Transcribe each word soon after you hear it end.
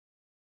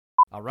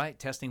All right,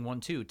 testing 1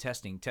 2,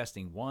 testing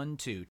 1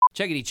 2.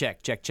 Checkity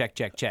check, check.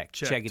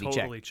 Checkity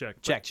totally check.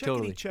 Check, Checkity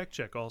totally.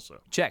 check also.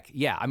 Check.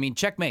 Yeah, I mean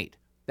checkmate.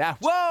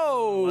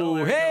 Whoa! Well,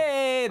 there you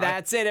Hey, go.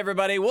 that's it,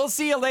 everybody. We'll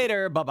see you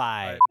later.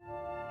 Bye-bye.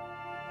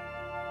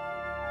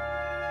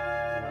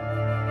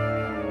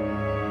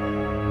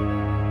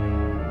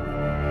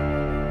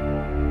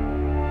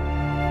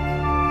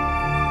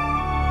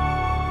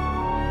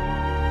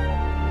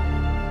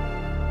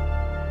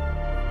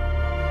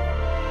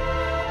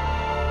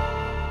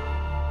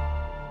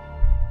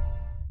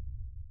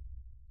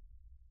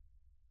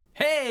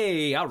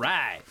 Hey, all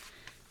right.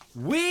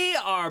 We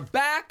are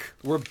back.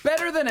 We're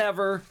better than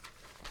ever.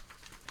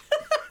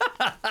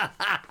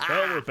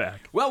 Well, we're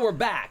back. Well, we're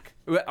back.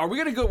 Are we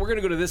gonna go? We're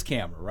gonna go to this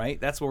camera, right?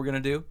 That's what we're gonna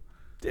do.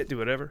 Yeah, do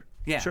whatever.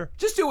 Yeah, Sure.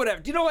 Just do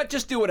whatever. You know what?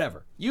 Just do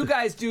whatever. You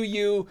guys do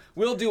you.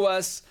 We'll do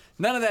us.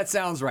 None of that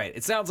sounds right.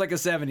 It sounds like a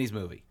 '70s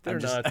movie. They're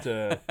not.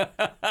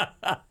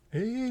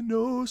 Ain't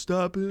no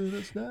stopping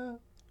us now.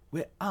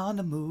 We're on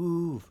the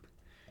move.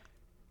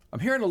 I'm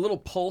hearing a little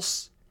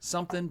pulse,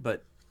 something,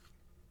 but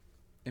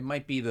it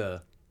might be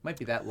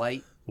that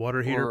light.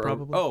 Water heater,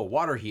 probably. Oh,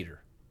 water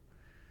heater.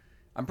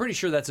 I'm pretty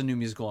sure that's a new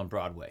musical on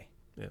Broadway.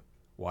 Yeah.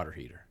 Water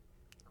heater.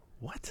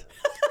 What?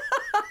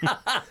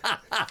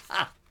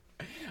 Yeah,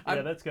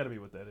 that's got to be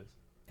what that is.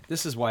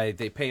 This is why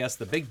they pay us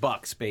the big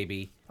bucks,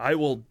 baby. I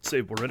will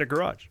say we're in a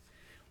garage.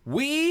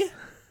 We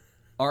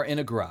are in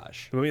a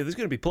garage. I mean, there's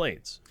going to be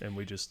planes, and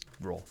we just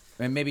roll.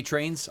 And maybe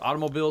trains,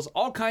 automobiles,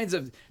 all kinds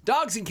of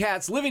dogs and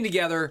cats living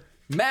together,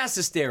 mass I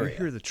hysteria.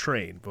 hear the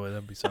train. Boy,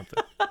 that'd be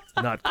something.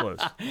 Not close.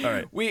 All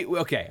right.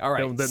 Okay, all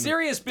right. Then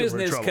Serious we're in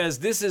business, trouble. because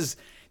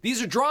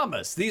these are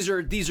dramas. These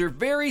are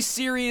very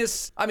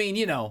serious. I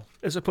mean,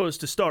 As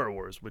opposed to Star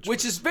Wars,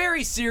 which is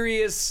very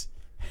serious.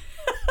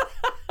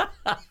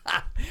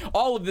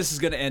 All of this is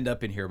going to end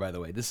up in here, by the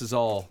way. This is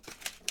all.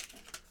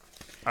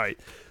 All right.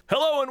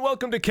 Hello and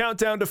welcome to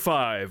Countdown to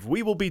 5.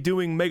 We will be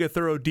doing mega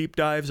thorough deep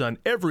dives on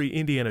every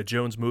Indiana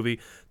Jones movie,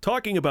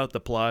 talking about the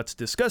plots,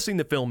 discussing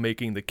the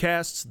filmmaking, the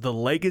casts, the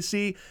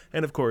legacy,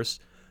 and of course,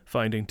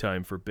 finding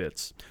time for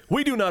bits.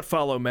 We do not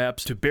follow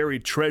maps to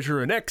buried treasure,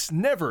 and X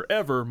never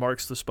ever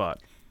marks the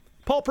spot.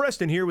 Paul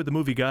Preston here with the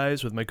Movie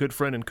Guys with my good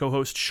friend and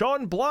co-host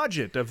Sean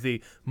Blodgett of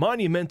the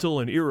monumental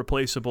and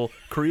irreplaceable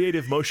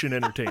Creative Motion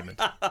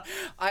Entertainment.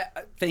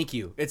 Thank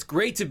you. It's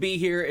great to be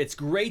here. It's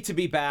great to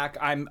be back.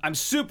 I'm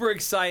super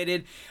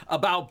excited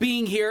about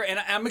being here, and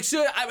I'm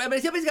excited. I'm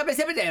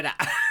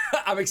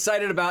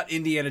excited about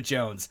Indiana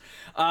Jones.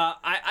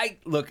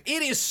 Look.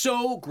 It is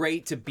so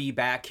great to be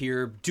back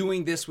here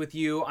doing this with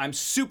you. I'm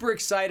super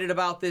excited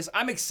about this.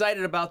 I'm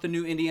excited about the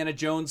new Indiana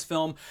Jones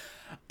film.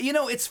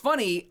 It's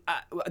funny.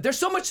 There's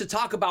so much to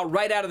talk about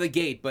right out of the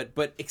gate,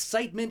 but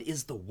excitement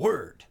is the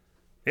word.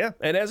 Yeah,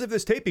 and as of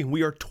this taping,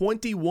 we are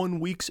 21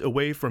 weeks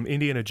away from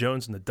Indiana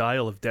Jones and the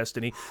Dial of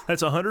Destiny.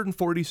 That's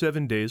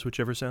 147 days,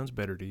 whichever sounds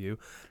better to you.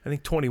 I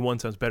think 21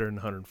 sounds better than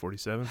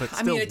 147, but still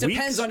I mean, it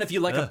depends weeks? on if you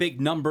like a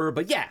big number,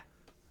 but yeah.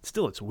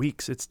 Still, it's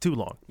weeks. It's too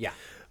long. Yeah.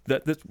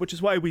 Which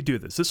is why we do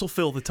this. This will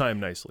fill the time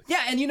nicely.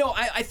 Yeah, and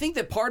I think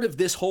that part of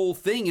this whole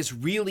thing is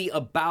really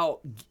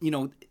about,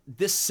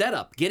 this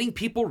setup, getting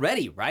people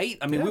ready, right?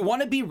 I mean, we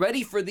want to be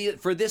ready for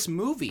this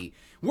movie.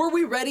 Were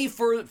we ready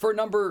for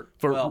number?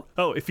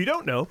 If you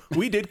don't know,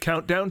 we did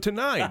Countdown to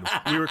 9.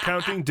 We were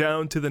counting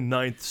down to the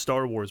 9th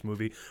Star Wars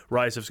movie,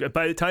 Rise of Skywalker.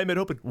 By the time it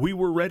opened, we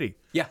were ready.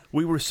 Yeah.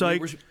 We were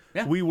psyched.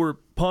 We were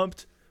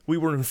pumped. We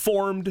were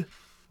informed.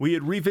 We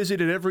had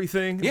revisited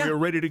everything. Yeah. We were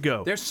ready to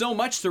go. There's so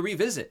much to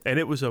revisit. And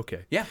it was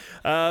okay. Yeah.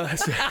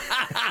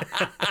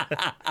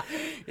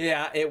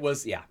 Yeah, it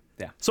was. Yeah.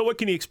 Yeah. So what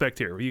can you expect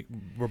here?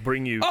 We'll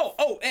bring you...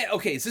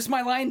 Okay. Is this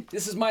my line?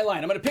 This is my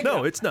line. I'm going to pick it up.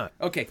 No, it's not.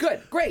 Okay,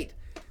 good. Great.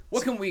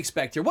 What can we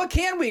expect here? What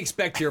can we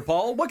expect here,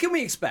 Paul? What can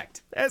we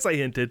expect? As I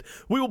hinted,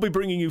 we will be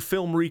bringing you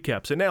film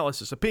recaps,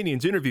 analysis,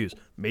 opinions, interviews,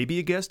 maybe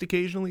a guest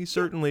occasionally.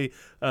 Certainly,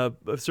 a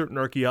certain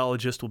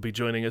archaeologist will be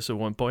joining us at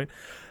one point.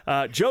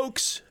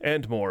 Jokes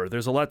and more.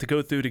 There's a lot to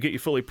go through to get you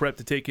fully prepped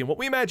to take in what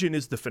we imagine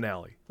is the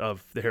finale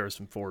of the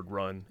Harrison Ford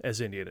run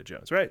as Indiana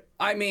Jones, right?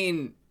 I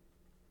mean,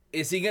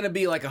 is he going to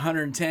be like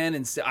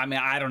 110?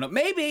 I don't know.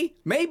 Maybe.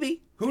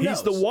 Who knows?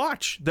 He's the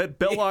watch that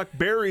Belloc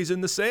buries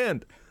in the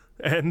sand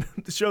and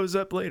shows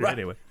up later. Right.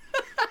 Anyway.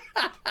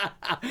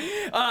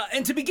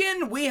 And to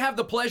begin, we have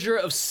the pleasure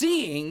of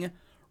seeing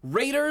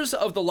Raiders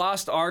of the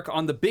Lost Ark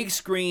on the big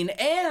screen,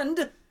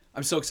 and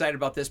I'm so excited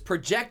about this,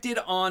 projected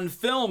on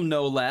film,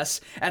 no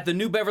less, at the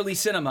New Beverly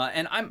Cinema.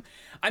 And I'm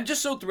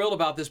just so thrilled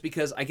about this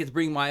because I get to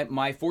bring my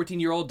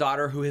 14-year-old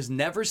daughter who has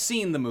never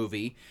seen the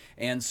movie.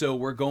 And so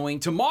we're going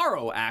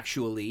tomorrow,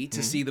 actually,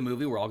 to see the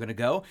movie. We're all going to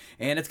go.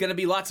 And it's going to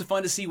be lots of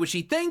fun to see what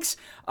she thinks.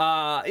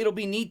 It'll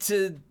be neat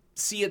to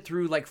see it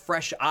through like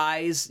fresh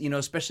eyes,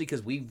 especially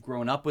because we've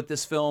grown up with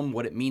this film,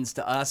 what it means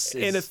to us.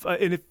 And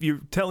if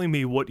you're telling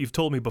me what you've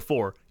told me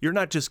before, you're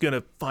not just going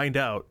to find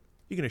out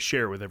you're going to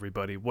share with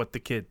everybody what the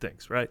kid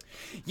thinks, right?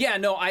 Yeah,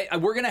 no,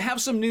 we're going to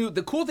have some new...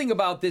 The cool thing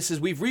about this is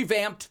we've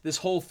revamped this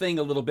whole thing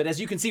a little bit. As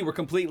you can see, we're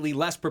completely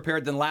less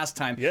prepared than last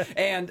time. Yeah.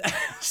 And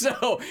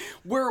so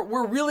we're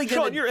really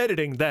going to... Sean, you're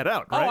editing that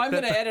out, right? Oh, I'm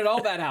going to edit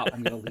all that out.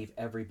 I'm going to leave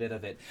every bit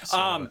of it.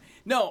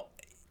 No,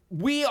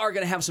 we are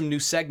going to have some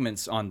new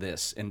segments on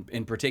this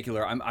in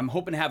particular. I'm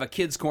hoping to have a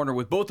kids corner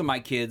with both of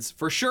my kids.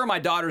 For sure, my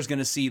daughter's going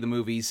to see the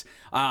movies.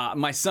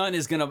 My son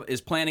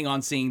is planning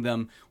on seeing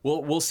them.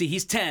 We'll see.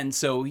 He's 10,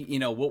 so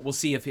we'll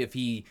see if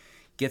he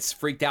gets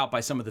freaked out by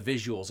some of the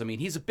visuals. I mean,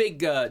 he's a big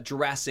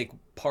Jurassic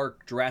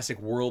Park,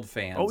 Jurassic World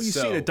fan. Oh, you've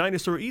seen a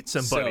dinosaur eat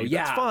somebody. So,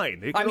 yeah. That's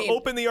fine.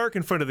 Open the ark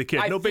in front of the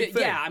kid. No big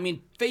thing. Yeah, I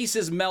mean,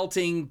 faces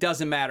melting,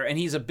 doesn't matter. And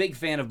he's a big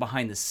fan of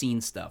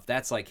behind-the-scenes stuff.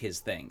 That's like his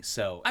thing.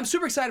 So I'm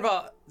super excited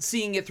about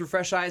seeing it through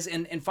fresh eyes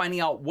and finding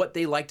out what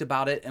they liked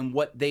about it and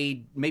what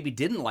they maybe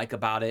didn't like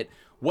about it.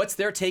 What's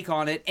their take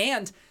on it?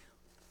 And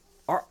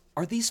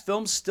are these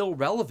films still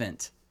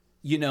relevant?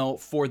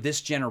 For this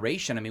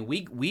generation. I mean,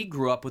 we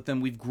grew up with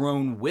them. We've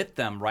grown with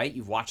them, right?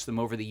 You've watched them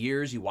over the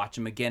years. You watch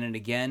them again and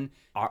again.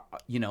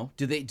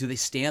 Do they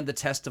stand the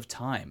test of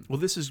time? Well,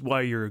 this is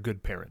why you're a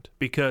good parent.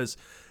 Because,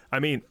 I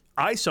mean,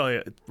 I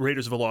saw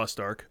Raiders of the Lost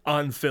Ark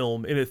on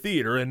film in a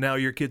theater, and now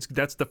your kids,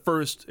 that's the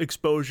first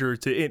exposure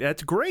to it.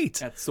 That's great.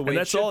 That's the way and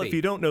that's it should all. be. If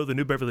you don't know, the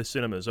New Beverly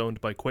Cinema is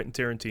owned by Quentin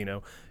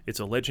Tarantino.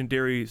 It's a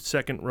legendary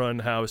second-run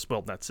house.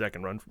 Well, not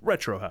second-run,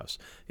 retro house.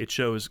 It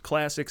shows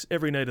classics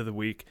every night of the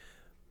week.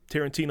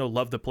 Tarantino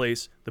loved the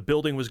place. The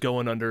building was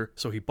going under,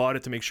 so he bought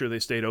it to make sure they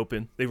stayed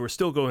open. They were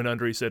still going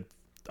under. He said,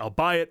 I'll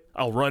buy it,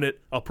 I'll run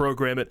it, I'll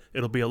program it.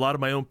 It'll be a lot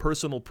of my own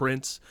personal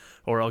prints,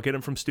 or I'll get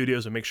them from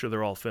studios and make sure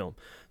they're all film.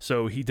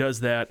 So he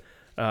does that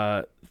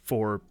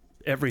for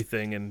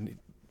everything and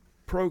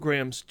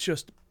programs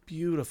just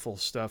beautiful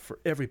stuff for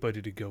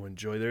everybody to go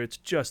enjoy there. It's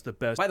just the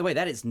best. By the way,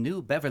 that is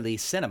New Beverly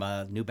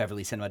Cinema,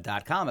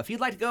 newbeverlycinema.com. If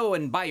you'd like to go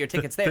and buy your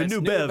tickets there, it's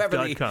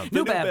newbev.com.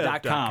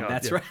 Newbev.com.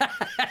 That's yeah. right.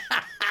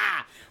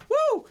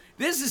 Woo!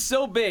 This is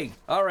so big.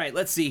 All right,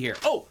 let's see here.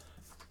 Oh,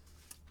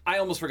 I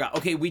almost forgot.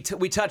 Okay, we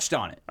touched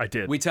on it. I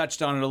did. We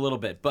touched on it a little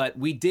bit, but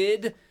we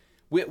did.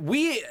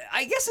 We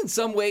I guess in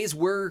some ways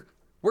we're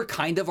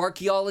kind of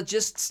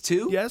archaeologists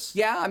too. Yes.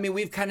 Yeah. I mean,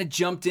 we've kind of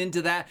jumped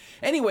into that.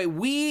 Anyway,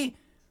 we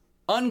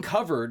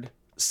uncovered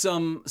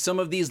some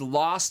of these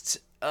lost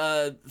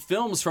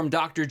films from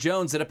Dr.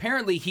 Jones that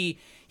apparently he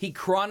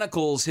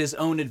chronicles his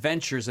own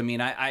adventures. I mean,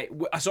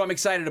 so I'm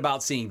excited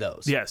about seeing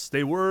those. Yes,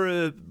 they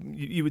were,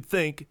 you would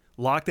think,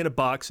 locked in a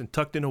box and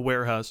tucked in a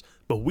warehouse,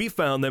 but we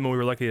found them and we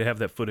were lucky to have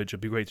that footage.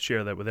 It'd be great to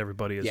share that with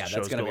everybody as the show's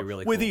that's going to going be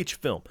really with cool. each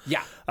film.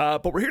 Yeah.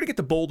 But we're here to get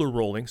the boulder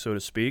rolling, so to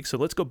speak. So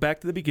let's go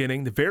back to the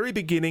beginning, the very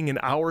beginning in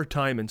our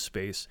time and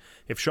space.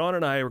 If Sean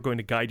and I are going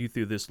to guide you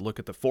through this look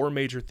at the 4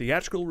 major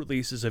theatrical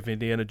releases of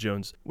Indiana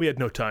Jones, we had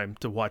no time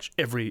to watch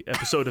every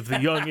episode of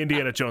the Young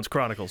Indiana Jones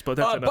Chronicles. But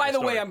that's another by the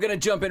story. way, I'm going to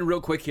jump in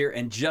real quick here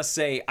and just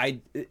say,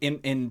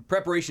 in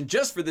preparation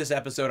just for this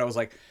episode, I was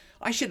like,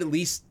 I should at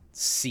least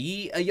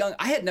see I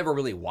had never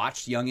really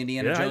watched Young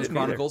Indiana Jones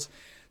Chronicles.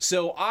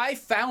 So I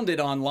found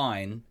it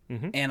online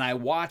and I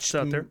watched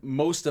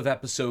most of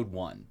episode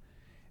 1.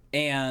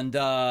 And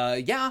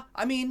I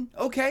mean,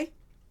 okay.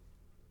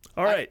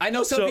 All right. I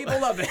know some people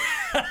love it.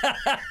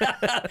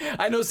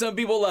 I know some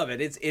people love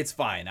it. It's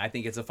fine. I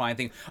think it's a fine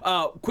thing.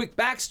 Quick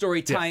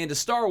backstory tie into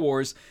Star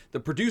Wars. The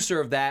producer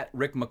of that,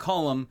 Rick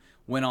McCallum,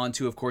 went on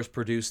to, of course,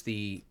 produce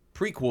the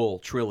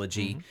prequel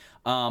trilogy.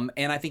 And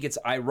I think it's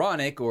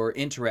ironic or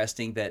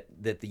interesting that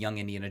the Young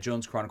Indiana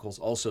Jones Chronicles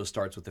also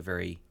starts with a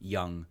very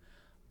young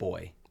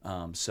boy.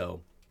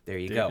 So there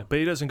you go. But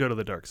he doesn't go to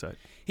the dark side.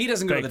 He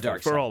doesn't go to the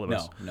dark side. For all of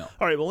us. No.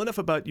 All right, well, enough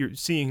about your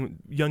seeing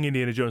Young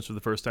Indiana Jones for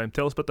the first time.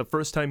 Tell us about the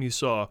first time you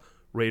saw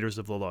Raiders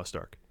of the Lost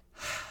Ark.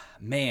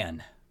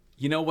 Man,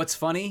 you know what's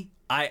funny?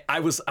 I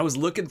was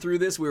looking through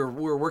this. We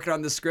were working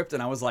on this script,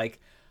 and I was like,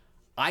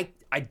 I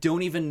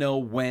don't even know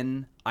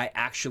when I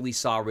actually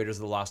saw Raiders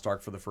of the Lost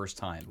Ark for the first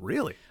time.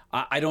 Really?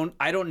 I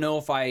don't know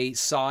if I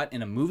saw it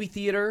in a movie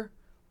theater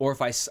or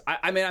if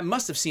I mean, I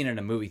must have seen it in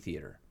a movie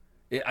theater.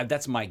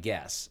 That's my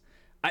guess.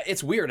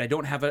 It's weird. I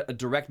don't have a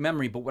direct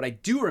memory, but what I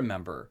do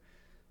remember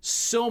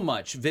so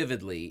much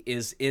vividly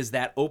is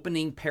that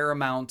opening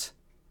Paramount,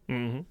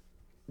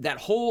 the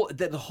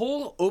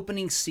whole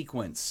opening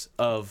sequence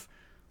of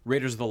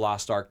Raiders of the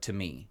Lost Ark to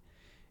me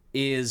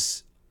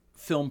is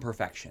film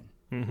perfection.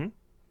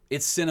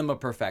 It's cinema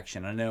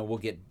perfection. I know we'll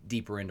get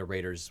deeper into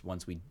Raiders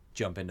once we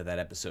jump into that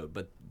episode,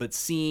 but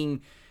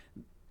seeing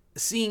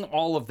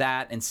all of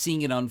that and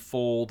seeing it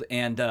unfold,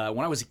 and when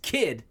I was a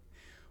kid,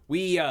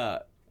 we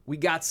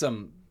got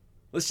some.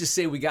 Let's just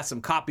say we got some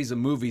copies of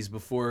movies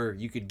before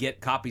you could get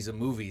copies of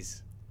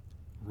movies.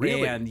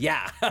 Really? And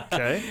yeah.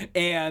 Okay.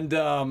 And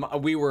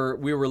we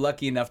were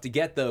lucky enough to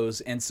get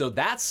those, and so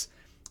that's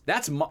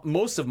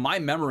most of my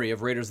memory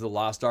of Raiders of the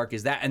Lost Ark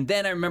is that. And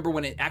then I remember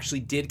when it actually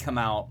did come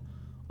out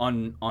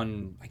on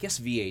I guess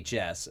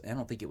VHS. I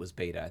don't think it was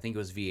beta. I think it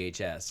was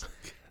VHS.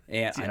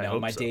 And Yeah, I know,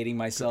 am I dating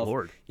myself? Good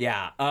Lord.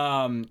 Yeah.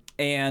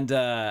 And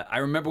I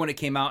remember when it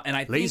came out, and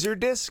I think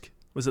Laserdisc?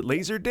 Was it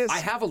Laserdisc? I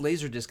have a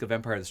Laserdisc of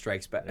Empire that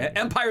Strikes Back.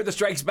 Empire that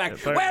Strikes Back.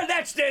 Well,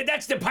 that's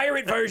the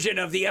pirate version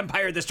of the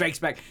Empire that Strikes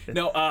Back.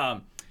 No,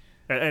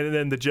 and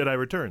then the Jedi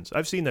Returns.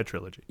 I've seen that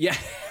trilogy. yeah.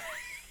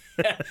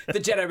 The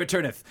Jedi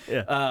Returneth.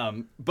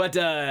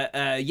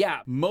 Yeah.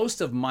 Yeah,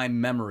 most of my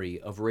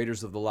memory of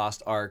Raiders of the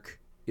Lost Ark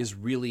is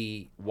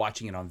really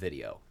watching it on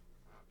video,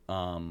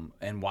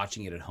 and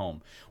watching it at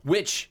home.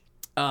 Which,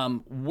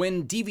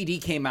 when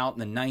DVD came out in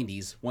the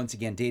 90s, once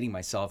again dating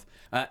myself,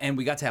 and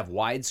we got to have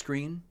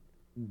widescreen,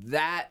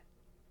 that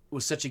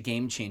was such a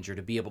game changer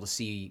to be able to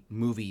see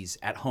movies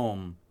at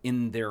home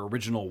in their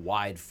original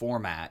wide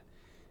format.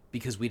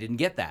 Because we didn't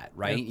get that,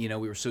 right? Yeah. You know,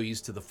 we were so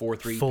used to the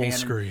 4:3 full pan,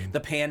 screen, the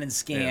pan and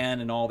scan,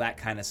 and all that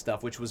kind of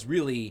stuff, which was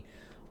really,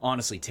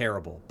 honestly,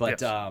 terrible. But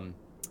yes.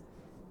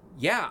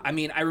 Yeah, I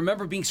mean, I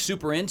remember being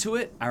super into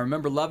it. I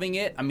remember loving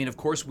it. I mean, of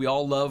course, we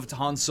all loved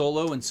Han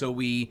Solo, and so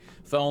we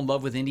fell in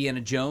love with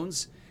Indiana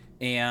Jones.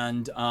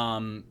 And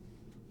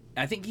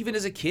I think even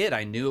as a kid,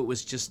 I knew it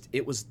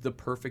was the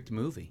perfect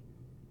movie.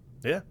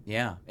 Yeah.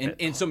 Yeah,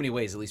 in so many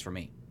ways, at least for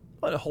me.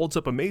 Well, it holds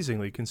up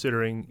amazingly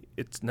considering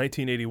it's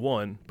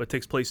 1981, but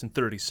takes place in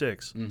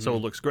 36, so it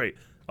looks great.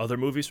 Other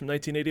movies from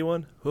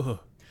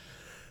 1981?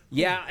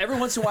 Yeah, every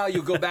once in a while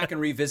you'll go back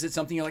and revisit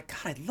something. You're like,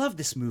 God, I love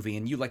this movie.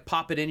 And you like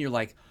pop it in. You're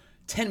like,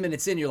 10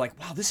 minutes in, you're like,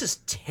 wow, this is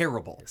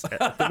terrible.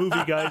 The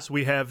movie guys,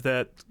 we have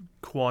that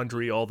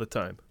quandary all the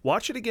time.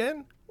 Watch it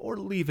again or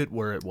leave it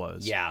where it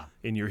was. Yeah.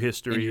 In your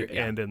history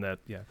and in that,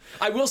 yeah.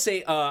 I will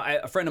say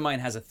a friend of mine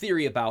has a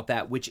theory about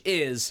that, which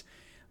is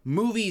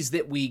movies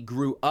that we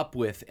grew up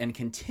with and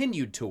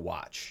continued to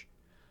watch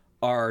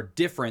are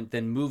different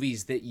than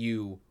movies that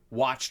you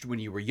watched when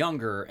you were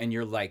younger and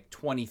you're like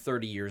 20,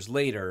 30 years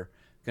later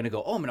going to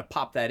go, oh, I'm going to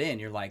pop that in.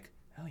 You're like,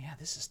 oh, yeah,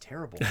 this is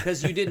terrible.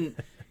 Because you didn't,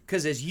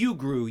 because as you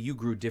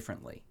grew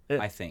differently,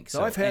 I think.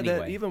 So I've had anyway.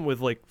 that even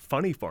with like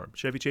Funny Farm,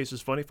 Chevy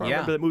Chase's Funny Farm. Yeah. I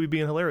remember that movie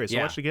being hilarious. Yeah.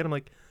 I watched it again, I'm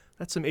like,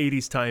 that's some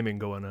 80s timing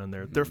going on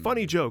there. They're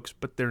funny jokes,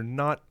 but they're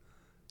not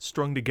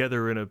strung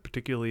together in a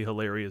particularly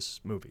hilarious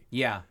movie.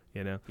 Yeah.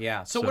 You know?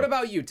 Yeah. So what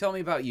about you? Tell me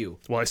about you.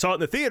 Well, I saw it in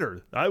the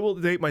theater. I will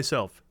date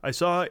myself. I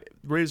saw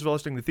Raiders of the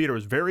Lost Ark in the theater. I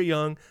was very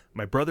young.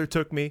 My brother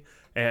took me,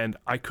 and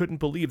I couldn't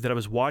believe that I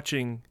was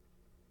watching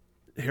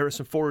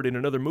Harrison Ford in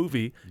another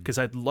movie because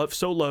I'd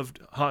loved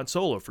Han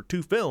Solo for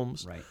 2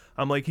 films. Right.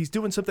 I'm like, he's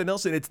doing something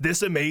else, and it's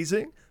this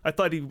amazing. I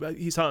thought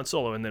he's Han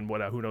Solo, and then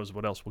who knows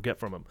what else we'll get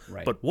from him.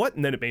 Right. But what?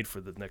 And then it made for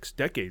the next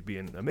decade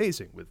being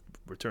amazing with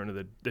Return of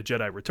the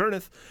Jedi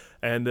Returneth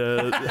and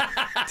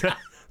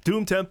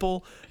Doom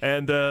Temple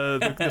and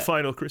the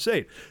Final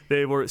Crusade.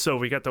 So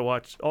we got to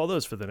watch all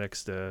those for the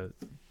next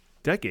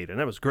decade, and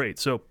that was great.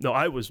 So no,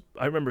 I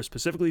remember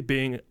specifically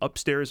being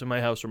upstairs in my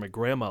house where my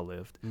grandma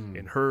lived,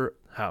 in her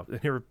house, in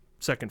her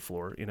second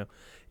floor, you know,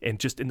 and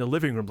just in the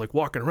living room, like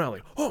walking around,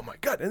 like, oh my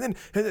God, and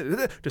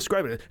then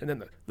describing it, and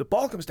then the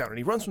ball comes down, and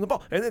he runs from the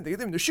ball, and then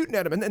they're shooting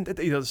at him, and then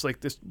you know, it's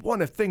like this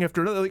one thing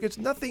after another, like it's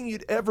nothing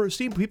you'd ever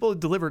seen. People had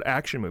delivered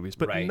action movies,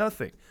 but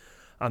nothing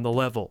on the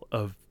level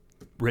of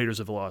Raiders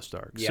of the Lost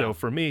Ark. Yeah. So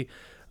for me,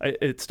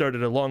 it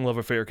started a long love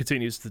affair.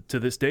 Continues to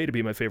this day to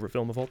be my favorite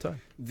film of all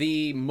time.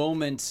 The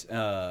moment,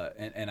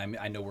 and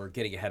I know we're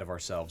getting ahead of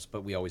ourselves,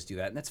 but we always do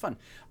that, and that's fun.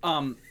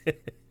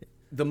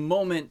 The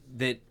moment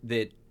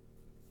that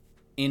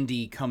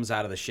Indy comes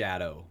out of the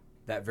shadow,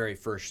 that very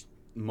first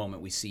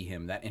moment we see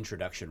him, that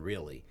introduction,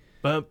 really.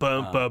 Bum,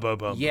 bum, bum, bum,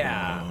 bum.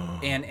 Yeah,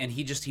 and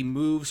he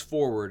moves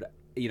forward,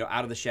 you know,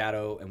 out of the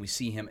shadow, and we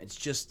see him. It's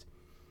just,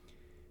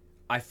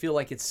 I feel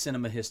like it's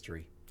cinema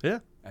history. Yeah.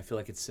 I feel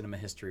like it's cinema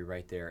history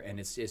right there, and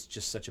it's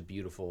just such a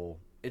beautiful.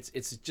 It's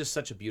just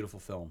such a beautiful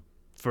film.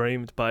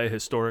 Framed by a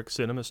historic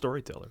cinema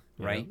storyteller,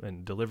 right,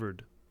 and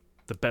delivered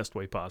the best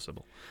way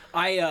possible.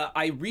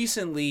 I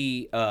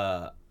recently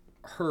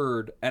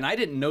heard, and I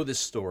didn't know this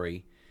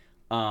story,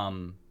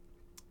 and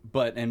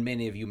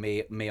many of you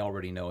may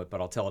already know it, but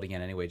I'll tell it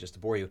again anyway, just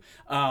to bore you.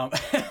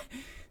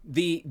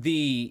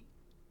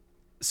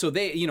 So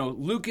they, you know,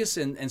 Lucas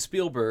and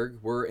Spielberg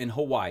were in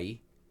Hawaii,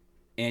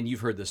 and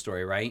you've heard this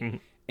story, right? Mm-hmm.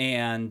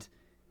 And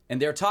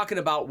they're talking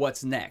about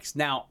what's next.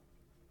 Now,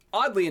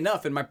 oddly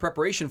enough, in my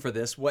preparation for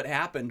this, what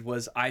happened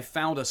was I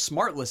found a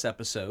Smartless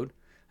episode.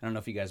 I don't know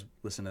if you guys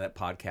listen to that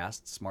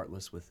podcast,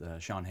 Smartless, with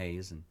Sean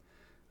Hayes and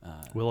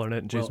Will Arnett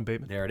and Jason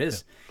Bateman. There it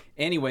is.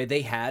 Yeah. Anyway,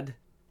 they had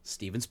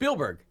Steven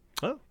Spielberg.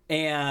 Oh.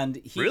 And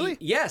he, really?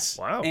 Yes.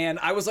 Wow. And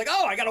I was like,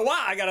 oh, I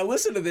gotta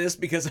listen to this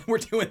because we're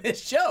doing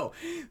this show.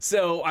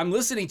 So I'm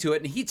listening to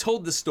it, and he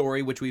told the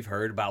story, which we've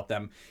heard about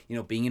them, you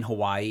know, being in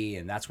Hawaii,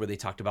 and that's where they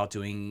talked about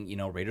doing, you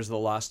know, Raiders of the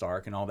Lost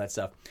Ark and all that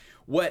stuff.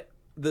 What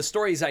the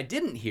stories I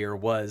didn't hear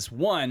was,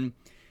 one,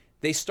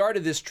 they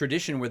started this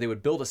tradition where they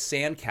would build a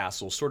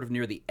sandcastle sort of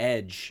near the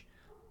edge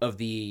of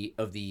the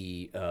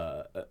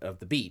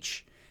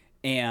beach,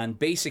 and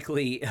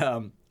basically,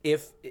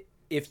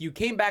 if you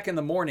came back in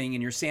the morning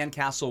and your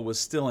sandcastle was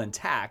still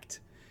intact,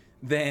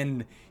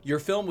 then your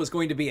film was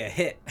going to be a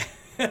hit.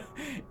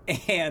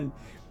 And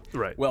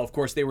right. Well, of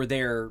course, they were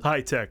there.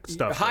 High tech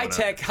stuff. High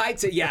tech.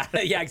 Yeah,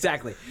 yeah,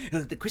 exactly.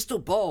 The crystal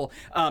ball.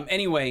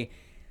 Anyway,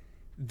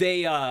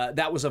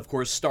 That was, of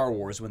course, Star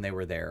Wars when they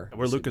were there.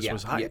 Where Lucas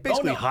was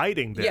basically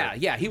hiding there.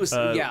 Yeah, he was.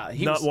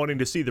 He not was, wanting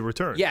to see the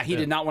return. Yeah, he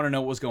did not want to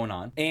know what was going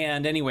on.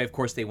 And anyway, of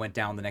course, they went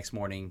down the next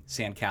morning.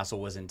 Sandcastle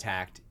was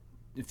intact.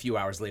 A few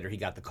hours later, he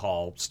got the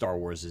call. Star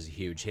Wars is a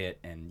huge hit,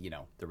 and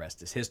the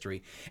rest is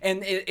history.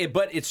 And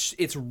but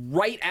it's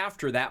right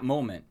after that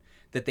moment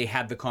that they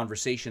had the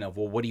conversation of,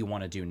 well, what do you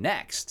want to do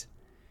next?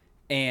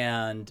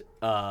 And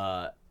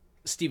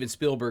Steven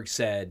Spielberg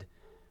said,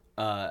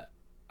 I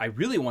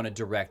really want to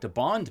direct a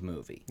Bond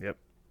movie. Yep.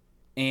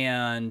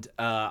 And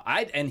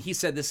he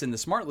said this in the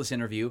Smartless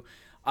interview.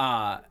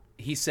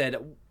 He said,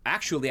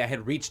 actually, I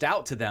had reached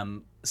out to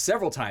them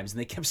several times, and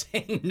they kept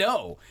saying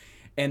no.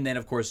 And then,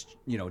 of course,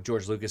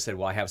 George Lucas said,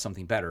 well, I have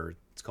something better.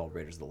 It's called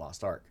Raiders of the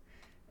Lost Ark.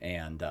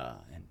 And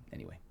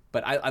anyway,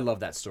 but I love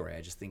that story.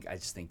 I just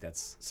think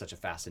that's such a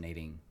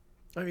fascinating.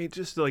 I mean,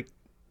 just like,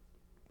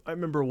 I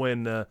remember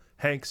when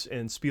Hanks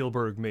and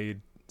Spielberg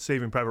made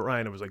Saving Private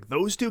Ryan, it was like,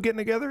 those two getting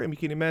together? I mean,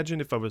 can you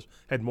imagine if I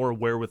had more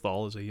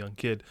wherewithal as a young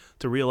kid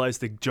to realize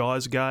the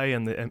Jaws guy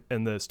and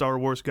the Star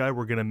Wars guy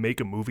were going to make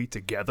a movie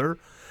together?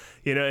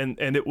 And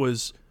it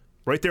was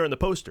right there in the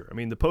poster. I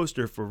mean, the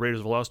poster for Raiders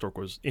of the Lost Ark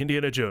was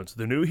Indiana Jones,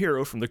 the new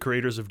hero from the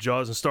creators of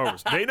Jaws and Star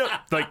Wars. They know,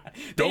 like,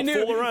 don't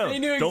fool around. They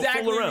knew don't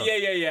exactly. Fool around.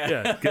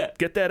 Yeah.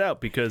 Get that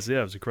out because,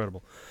 it was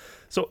incredible.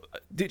 So,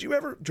 did you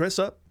ever dress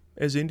up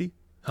as Indy?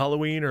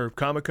 Halloween or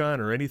Comic-Con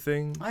or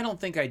anything? I don't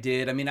think I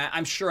did. I mean,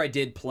 I'm sure I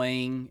did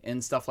playing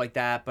and stuff like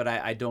that, but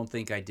I don't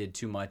think I did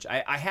too much.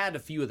 I had a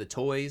few of the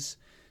toys.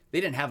 They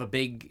didn't have a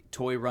big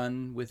toy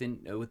run with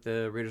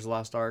the Raiders of the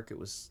Lost Ark. It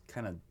was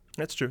kind of.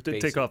 That's true. It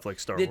didn't take off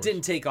like Star Wars. It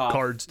didn't take off.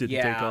 Cards didn't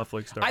take off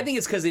like Star Wars. I think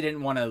it's because they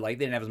didn't want to, they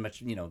didn't have as much,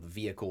 the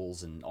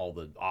vehicles and all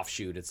the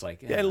offshoot. It's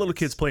like. Yeah, little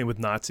kids playing with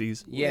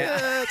Nazis.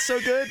 Yeah. It's so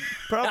good.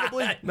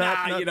 Probably.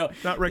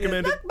 Not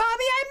recommended. Look,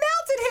 Bobby, I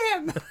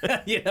melted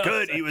him.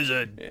 Good. He was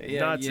a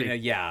Nazi.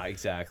 Yeah,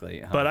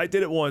 exactly. But I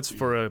did it once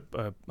for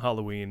a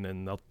Halloween,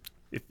 and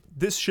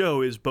this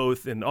show is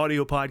both an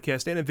audio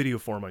podcast and in video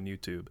form on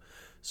YouTube.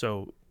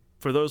 So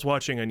for those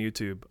watching on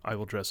YouTube, I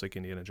will dress like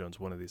Indiana Jones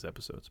one of these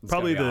episodes. It's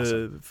probably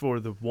awesome. For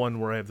the one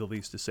where I have the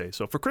least to say.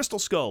 So for Crystal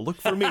Skull, look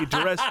for me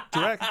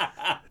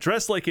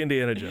dress like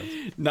Indiana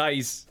Jones.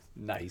 Nice.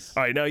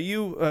 All right, now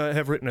you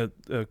have written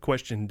a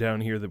question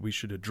down here that we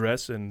should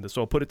address, and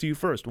so I'll put it to you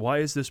first. Why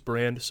is this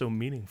brand so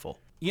meaningful?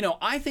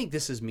 I think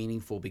this is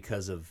meaningful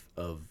because of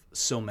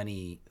so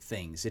many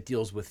things. It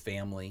deals with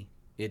family.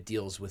 It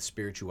deals with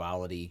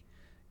spirituality.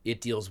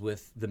 It deals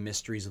with the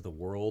mysteries of the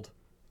world.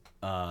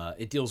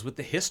 It deals with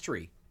the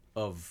history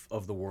of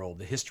the world,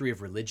 the history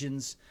of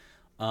religions,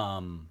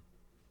 the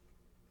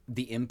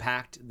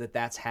impact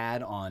that's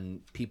had on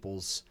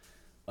people's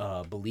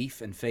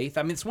belief and faith.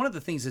 I mean, it's one of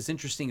the things that's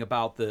interesting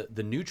about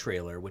the new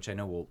trailer, which I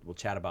know we'll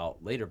chat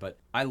about later, but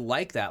I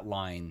like that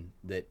line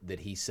that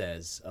he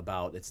says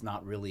about it's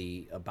not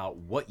really about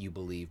what you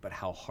believe, but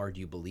how hard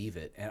you believe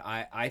it. And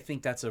I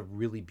think that's a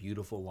really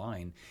beautiful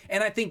line.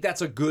 And I think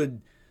that's a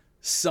good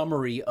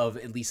summary of,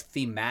 at least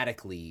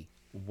thematically,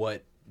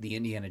 what the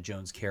Indiana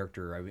Jones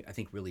character, I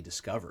think, really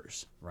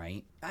discovers,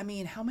 right? I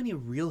mean, how many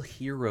real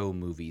hero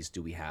movies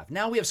do we have?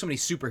 Now we have so many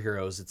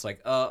superheroes, it's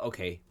like,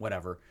 okay,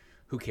 whatever.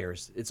 Who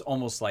cares? It's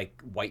almost like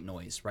white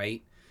noise,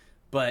 right?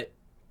 But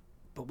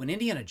when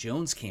Indiana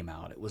Jones came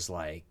out, it was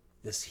like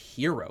this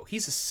hero.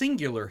 He's a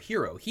singular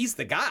hero. He's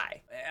the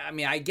guy. I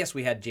mean, I guess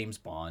we had James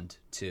Bond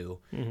too,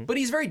 but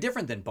he's very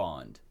different than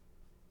Bond.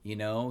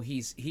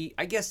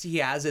 I guess he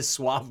has his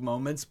suave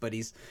moments, but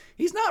he's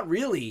not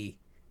really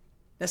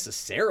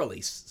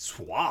necessarily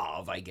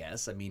suave, I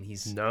guess. I mean,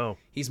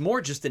 he's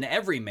more just an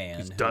everyman.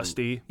 He's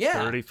dusty,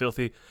 dirty,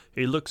 filthy.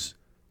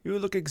 You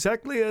look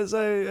exactly as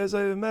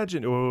I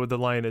imagined. Or the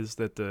line is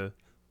that the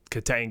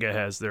Katanga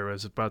has there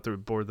as about to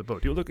board the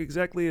boat. You look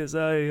exactly as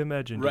I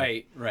imagined.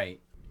 Right.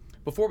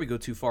 Before we go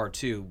too far,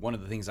 too, one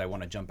of the things I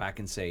want to jump back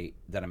and say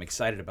that I'm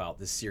excited about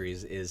this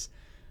series is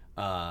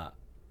I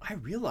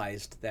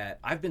realized that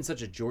I've been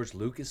such a George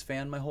Lucas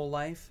fan my whole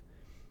life,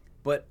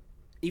 but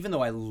even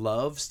though I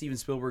love Steven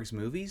Spielberg's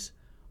movies,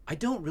 I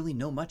don't really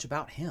know much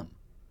about him.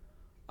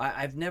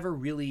 I've never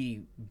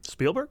really...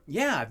 Spielberg?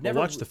 Yeah, I've never...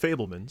 watched The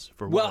Fabelmans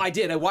for a while. while. I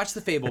did. I watched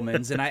The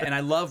Fabelmans, and I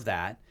love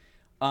that.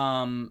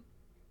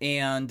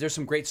 And there's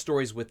some great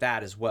stories with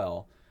that as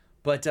well.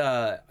 But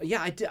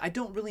I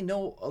don't really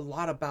know a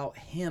lot about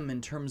him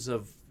in terms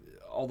of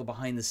all the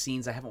behind the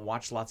scenes. I haven't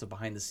watched lots of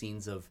behind the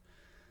scenes of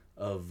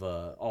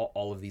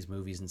all of these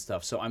movies and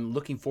stuff. So I'm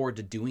looking forward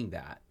to doing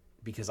that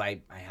because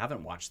I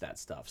haven't watched that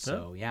stuff.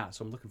 So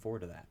so I'm looking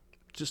forward to that.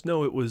 Just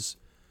know it was...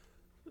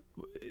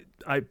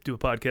 I do a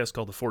podcast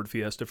called The Ford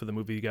Fiesta for the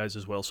movie guys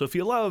as well. So if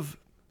you love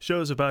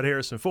shows about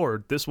Harrison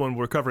Ford, this one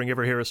we're covering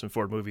every Harrison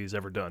Ford movie he's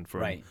ever done,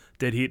 from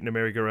Dead Heat and a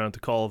Merry-Go-Round to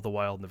Call of the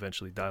Wild and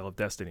eventually Dial of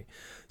Destiny.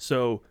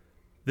 So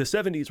the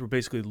 70s were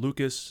basically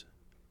Lucas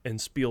and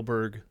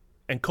Spielberg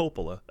and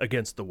Coppola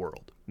against the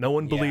world. No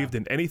one believed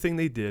in anything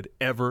they did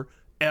ever.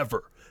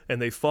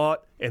 And they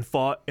fought and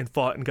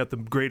got the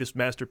greatest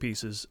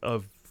masterpieces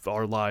of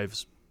our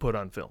lives put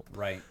on film.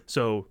 Right.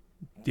 So,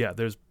 yeah,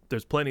 there's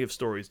there's plenty of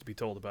stories to be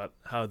told about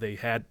how they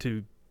had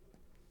to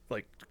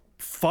like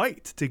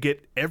fight to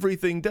get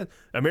everything done.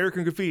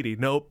 American Graffiti,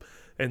 nope.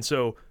 And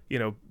so,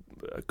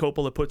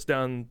 Coppola puts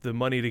down the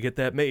money to get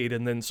that made,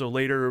 and then so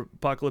later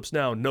Apocalypse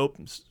Now, nope.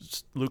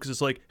 Lucas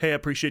is like, hey, I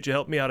appreciate you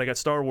helping me out. I got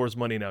Star Wars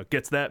money now.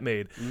 Gets that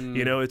made.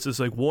 It's just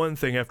like one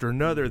thing after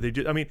another.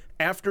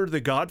 After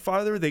The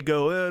Godfather, they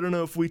go, I don't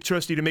know if we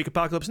trust you to make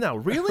Apocalypse Now.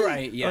 Really?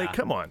 Right, yeah. Like,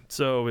 come on.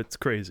 So it's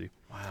crazy.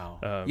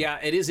 Wow. Yeah,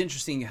 it is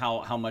interesting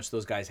how much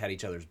those guys had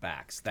each other's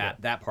backs.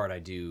 That part I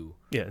do.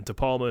 Yeah, and De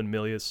Palma and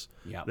Milius,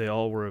 Yeah. they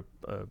all were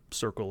a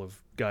circle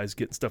of guys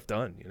getting stuff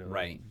done,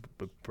 Right.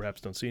 But perhaps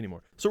don't see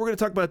anymore. So we're going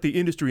to talk about the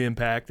industry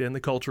impact and the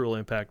cultural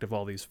impact of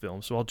all these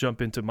films. So I'll jump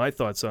into my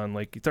thoughts on,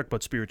 like, you talk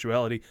about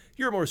spirituality.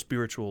 You're a more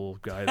spiritual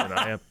guy than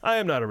I am. I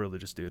am not a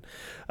religious dude.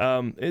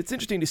 It's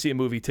interesting to see a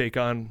movie take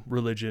on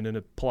religion and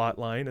a plot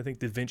line. I think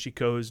Da Vinci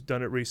Code's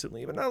done it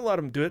recently, but not a lot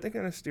of them do it. They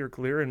kind of steer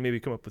clear and maybe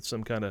come up with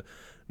some kind of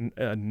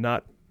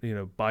not,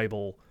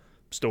 Bible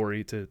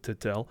story to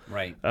tell.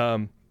 Right.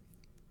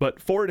 But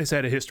Ford has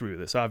had a history with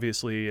this.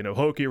 Obviously,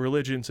 hokey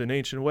religions and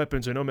ancient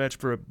weapons are no match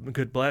for a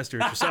good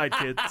blaster at your side,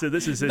 kid. So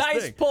this is his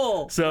nice thing.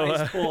 Pull. So,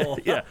 nice pull.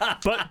 Yeah.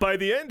 But by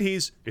the end,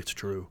 it's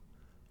true.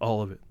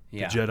 All of it.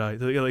 Yeah. The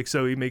Jedi.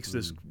 So he makes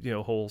this,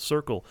 whole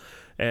circle.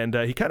 And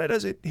he kind of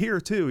does it here,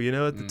 too.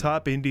 At the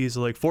top, Indy's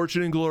like,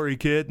 fortune and glory,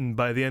 kid. And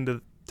by the end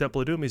of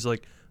Temple of Doom, he's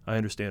like, I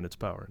understand its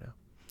power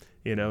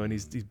now. And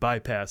he's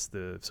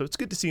bypassed so it's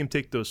good to see him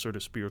take those sort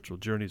of spiritual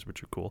journeys,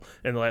 which are cool.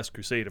 And The Last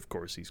Crusade, of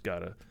course, he's got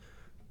to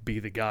be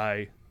the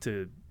guy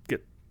to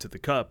get to the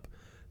cup,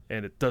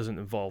 and it doesn't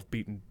involve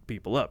beating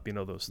people up.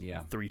 Those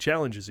 3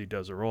 challenges he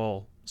does are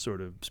all sort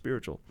of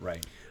spiritual.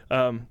 Right.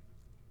 And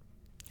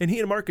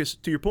he and Marcus,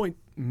 to your point,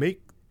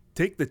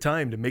 take the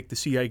time to make the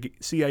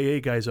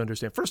CIA guys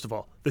understand. First of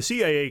all, the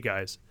CIA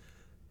guys,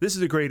 this is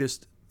the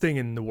greatest thing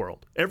in the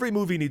world. Every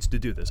movie needs to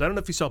do this. I don't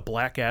know if you saw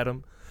Black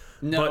Adam.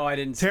 No, I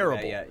didn't see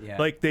terrible. that yet. Yeah.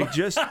 Like they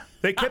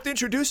kept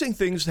introducing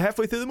things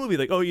halfway through the movie.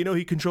 Like,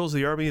 he controls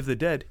the army of the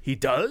dead. He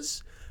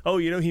does? Oh,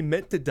 he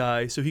meant to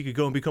die so he could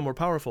go and become more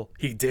powerful.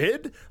 He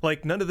did?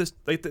 Like, none of this.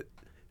 Like,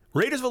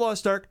 Raiders of the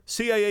Lost Ark,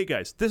 CIA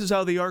guys. This is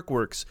how the Ark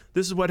works.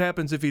 This is what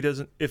happens if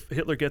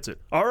Hitler gets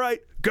it. All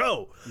right,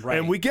 go. Right.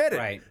 And we get it.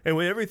 Right. And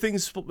when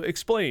everything's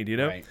explained,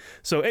 Right.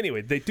 So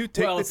anyway, they do take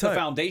the time. Well, it's the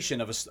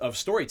foundation of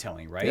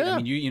storytelling, right? Yeah.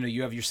 I mean,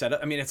 you have your setup.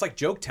 I mean, it's like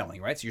joke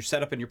telling, right? So your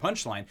setup and your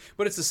punchline,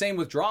 but it's the same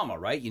with drama,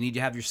 right? You need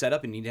to have your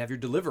setup and you need to have your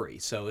delivery.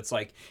 So it's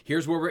like,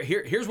 here's where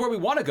we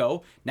want to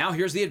go. Now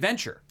here's the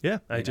adventure. Yeah,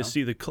 I just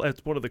see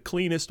that's one of the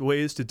cleanest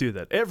ways to do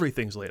that.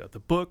 Everything's laid out. The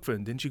book,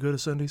 from Didn't You Go to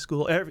Sunday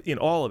School?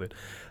 All of it.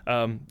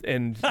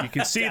 And you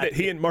can see that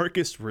he and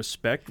Marcus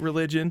respect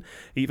religion,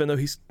 even though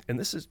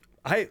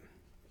I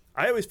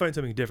always find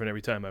something different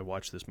every time I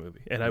watch this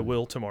movie, and I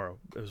will tomorrow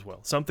as well.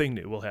 Something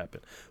new will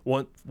happen.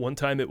 One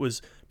time it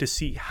was to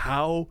see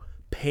how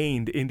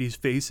pained Indy's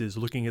face is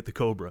looking at the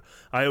Cobra.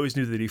 I always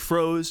knew that he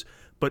froze,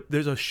 but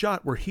there's a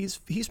shot where he's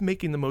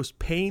making the most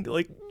pained,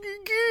 like,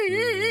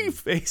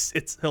 face.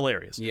 It's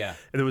hilarious. Yeah.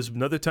 And there was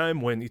another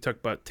time when he talked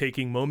about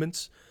taking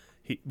moments.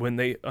 When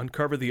they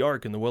uncover the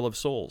Ark in the Well of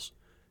Souls,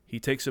 he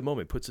takes a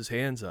moment, puts his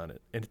hands on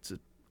it, and it's a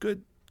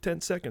good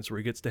 10 seconds where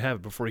he gets to have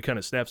it before he kind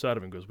of snaps out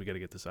of it and goes, we got to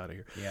get this out of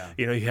here.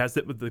 Yeah. He has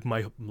that with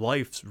my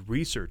life's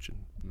research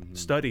and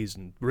studies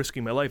and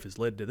risking my life has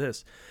led to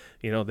this.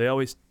 They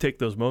always take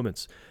those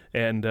moments.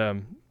 And,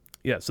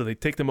 so they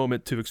take the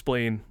moment to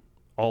explain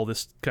all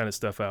this kind of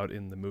stuff out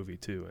in the movie,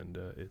 too, and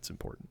it's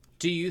important.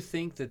 Do you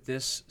think that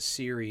this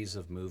series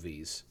of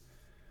movies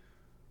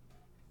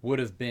would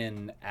have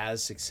been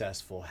as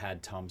successful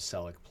had Tom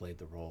Selleck played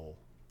the role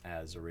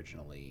as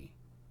originally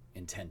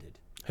intended?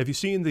 Have you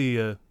seen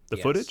the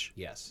Yes. footage?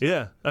 Yes.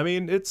 Yeah. I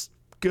mean, it's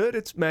good.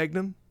 It's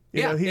Magnum.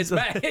 He's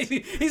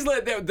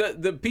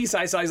the piece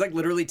I saw. He's like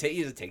literally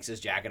he takes his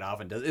jacket off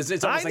and does.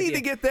 It's I need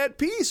to get that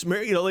piece,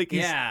 Mary.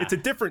 It's a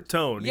different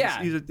tone.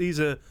 Yeah. He's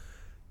a.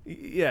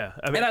 Yeah.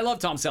 I mean, and I love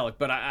Tom Selleck,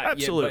 but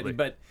absolutely.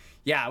 But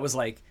I was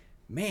like,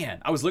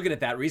 man, I was looking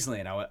at that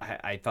recently, and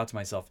I thought to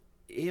myself,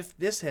 if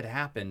this had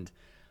happened,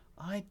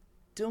 I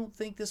don't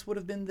think this would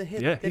have been the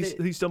hit. Yeah,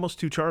 he's almost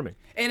too charming.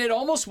 And it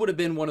almost would have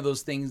been one of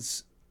those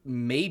things,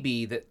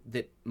 maybe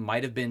that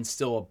might have been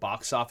still a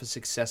box office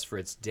success for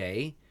its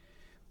day,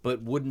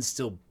 but wouldn't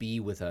still be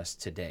with us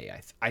today.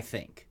 I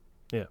think.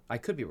 Yeah, I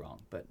could be wrong,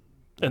 but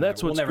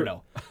we'll never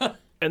know.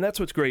 And that's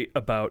what's great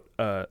about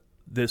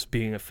this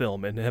being a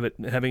film and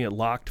having it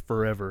locked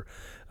forever,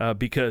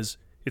 because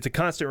it's a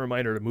constant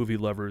reminder to movie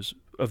lovers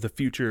of the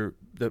future,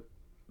 the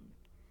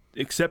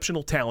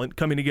exceptional talent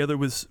coming together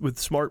with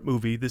smart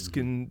movie.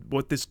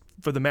 What this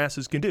for the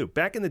masses can do.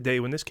 Back in the day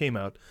when this came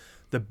out,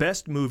 the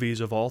best movies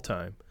of all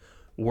time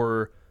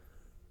were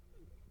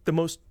the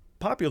most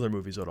popular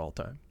movies of all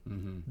time.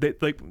 They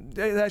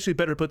actually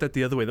better put that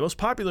the other way. The most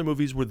popular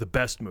movies were the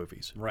best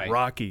movies. Right.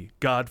 Rocky,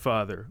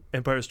 Godfather,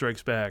 Empire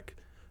Strikes Back,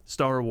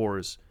 Star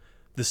Wars,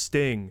 The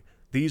Sting,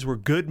 these were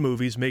good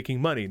movies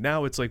making money.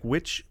 Now it's like,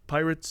 which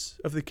Pirates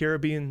of the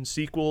Caribbean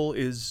sequel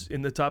is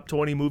in the top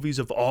 20 movies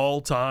of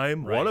all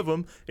time? Right. One of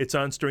them, it's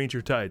on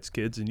Stranger Tides,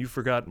 kids, and you've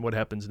forgotten what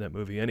happens in that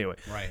movie anyway.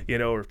 Right. You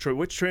know, or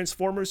which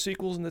Transformers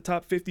sequels in the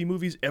top 50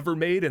 movies ever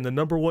made, and the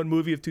number one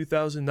movie of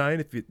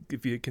 2009,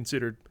 if you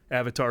considered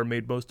Avatar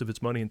made most of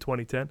its money in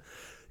 2010,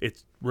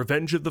 it's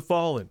Revenge of the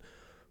Fallen.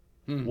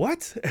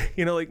 What?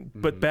 You know, like,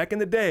 but back in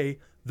the day,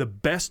 the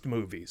best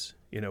movies,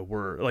 you know,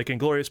 were like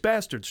Inglourious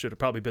Bastards should have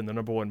probably been the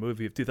number one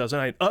movie of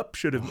 2009.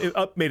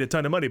 Up made a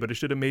ton of money, but it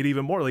should have made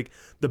even more. Like,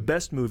 the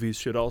best movies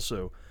should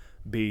also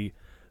be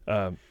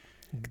at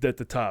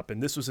the top.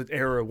 And this was an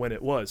era when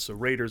it was. So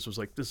Raiders was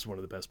like, this is one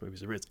of the best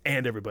movies there is,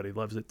 and everybody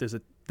loves it.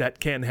 That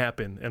can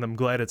happen, and I'm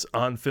glad it's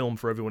on film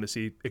for everyone to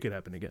see. It could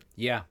happen again.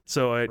 Yeah.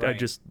 So I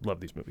just love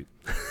these movies.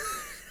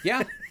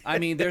 Yeah, I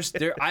mean,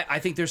 I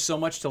think there's so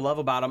much to love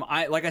about them.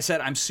 Like I said,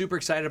 I'm super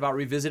excited about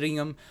revisiting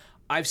them.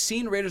 I've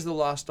seen Raiders of the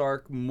Lost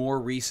Ark more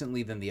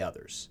recently than the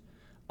others,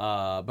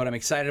 but I'm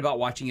excited about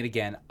watching it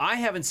again. I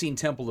haven't seen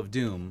Temple of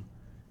Doom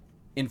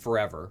in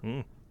forever.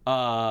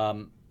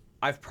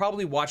 I've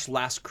probably watched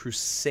Last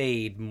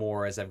Crusade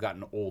more as I've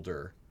gotten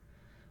older,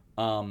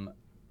 and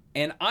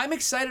I'm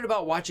excited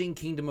about watching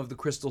Kingdom of the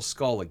Crystal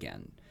Skull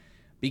again,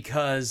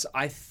 because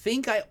I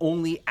think I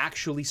only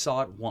actually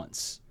saw it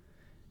once.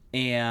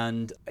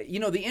 And,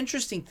 you know, the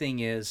interesting thing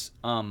is,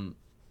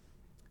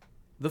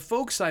 the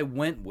folks I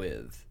went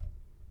with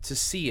to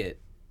see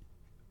it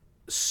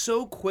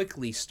so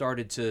quickly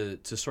started to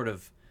sort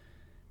of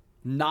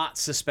not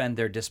suspend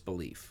their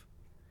disbelief,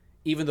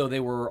 even though they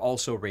were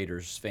also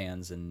Raiders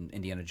fans and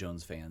Indiana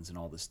Jones fans and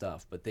all this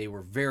stuff. But they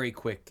were very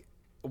quick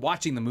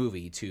watching the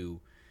movie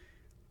to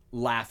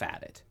laugh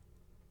at it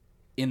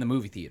in the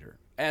movie theater,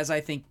 as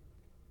I think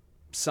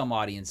some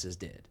audiences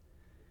did.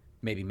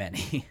 Maybe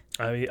many.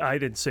 I mean, I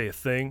didn't say a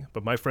thing,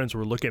 but my friends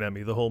were looking at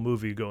me the whole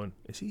movie going,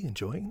 is he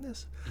enjoying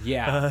this?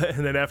 Yeah.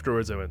 And then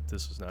afterwards I went,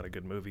 this is not a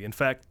good movie. In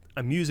fact,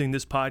 I'm using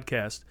this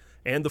podcast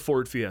and the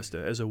Ford Fiesta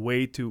as a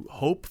way to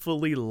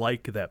hopefully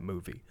like that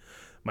movie.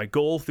 My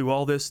goal through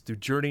all this, through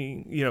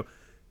journeying, you know,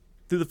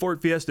 through the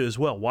Ford Fiesta as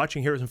well,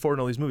 watching Harrison Ford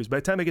in all these movies. By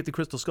the time I get to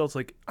Crystal Skull, it's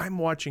like, I'm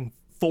watching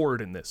Ford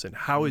in this, and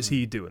how is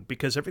he doing?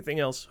 Because everything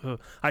else,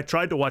 I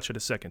tried to watch it a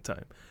second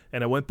time,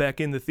 and I went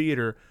back in the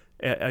theater.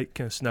 I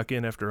kind of snuck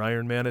in after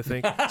Iron Man, I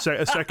think. A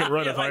second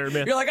run of Iron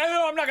Man. You're like,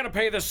 oh, I'm not going to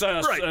pay this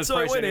right. So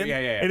I went in,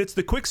 and it's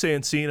the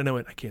quicksand scene, and I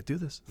went, I can't do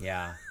this.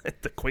 Yeah.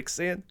 The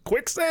quicksand?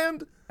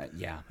 Quicksand?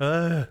 Yeah.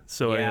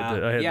 So Yeah.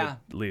 I had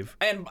to leave.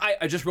 And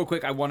I just real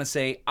quick, I want to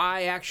say,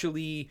 I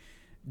actually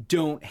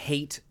don't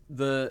hate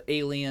the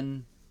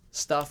alien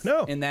stuff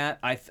in that.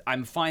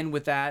 I'm fine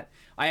with that.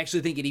 I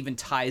actually think it even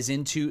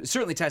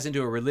certainly ties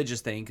into a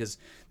religious thing, because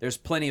there's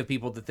plenty of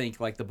people that think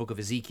like the Book of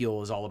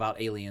Ezekiel is all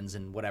about aliens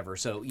and whatever.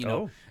 So, you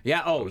know,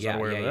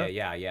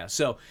 yeah.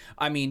 So,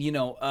 I mean, you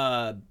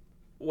know,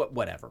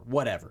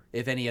 whatever.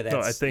 If any of that's,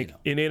 no, I think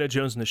Indiana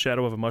Jones in the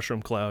Shadow of a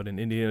Mushroom Cloud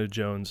and Indiana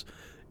Jones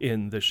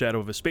in the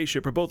Shadow of a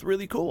Spaceship are both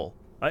really cool.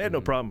 I had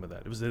no problem with that.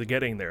 It was the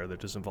getting there that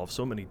just involved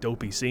so many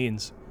dopey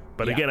scenes.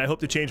 But again, I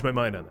hope to change my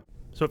mind on that.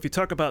 So if you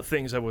talk about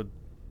things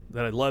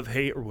that I love,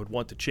 hate, or would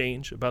want to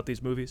change about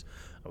these movies,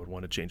 I would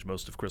want to change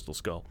most of Crystal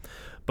Skull.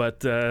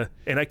 But,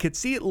 and I could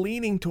see it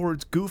leaning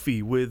towards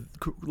Goofy with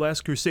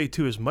Last Crusade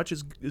too, as much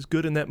as is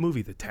good in that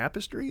movie. The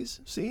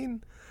tapestries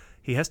scene,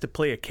 he has to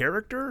play a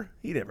character.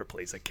 He never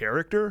plays a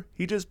character.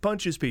 He just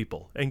punches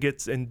people and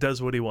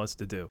does what he wants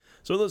to do.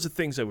 So those are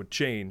things I would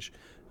change.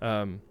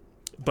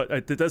 But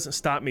it doesn't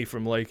stop me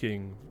from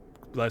liking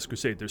Last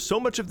Crusade. There's so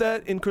much of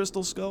that in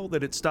Crystal Skull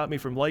that it stopped me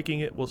from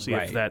liking it. We'll see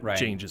if that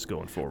changes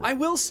going forward. I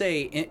will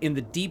say, in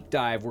the deep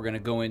dive we're going to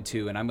go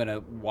into, and I'm going to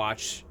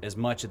watch as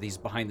much of these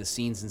behind the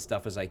scenes and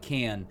stuff as I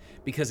can,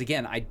 because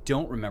again, I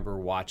don't remember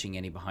watching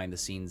any behind the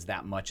scenes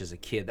that much as a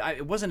kid.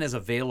 It wasn't as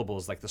available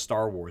as like the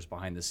Star Wars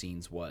behind the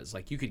scenes was.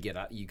 Like you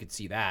could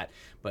see that,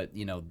 but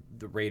you know,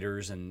 the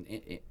Raiders and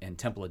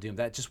Temple of Doom,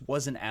 that just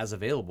wasn't as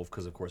available,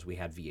 because of course we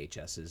had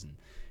VHSs, and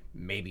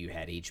maybe you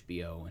had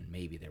HBO, and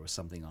maybe there was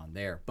something on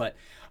there. But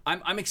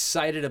I'm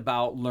excited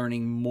about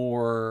learning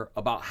more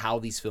about how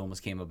these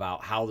films came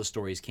about, how the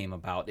stories came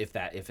about,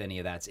 if any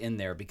of that's in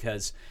there,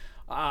 because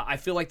I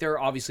feel like there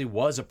obviously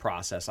was a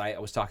process. I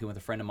was talking with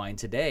a friend of mine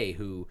today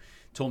who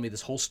told me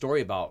this whole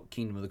story about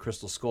Kingdom of the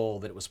Crystal Skull,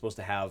 that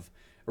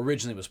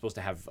originally was supposed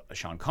to have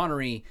Sean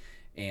Connery.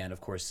 And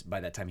of course, by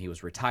that time he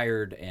was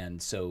retired,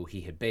 and so he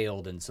had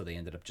bailed, and so they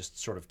ended up just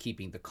sort of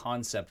keeping the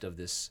concept of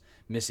this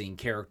missing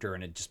character,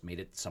 and it just made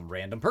it some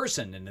random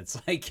person. And it's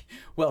like,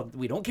 well,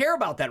 we don't care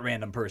about that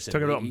random person.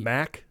 Talking about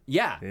Mac?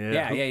 Yeah.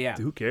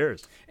 Who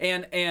cares?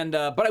 But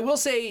I will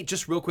say,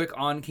 just real quick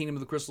on Kingdom of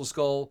the Crystal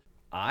Skull,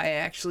 I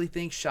actually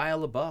think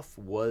Shia LaBeouf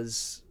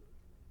was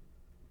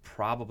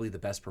probably the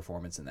best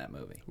performance in that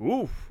movie.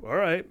 Ooh, all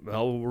right.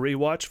 I'll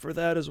rewatch for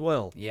that as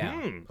well.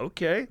 Yeah.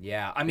 Okay.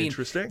 Yeah. I mean,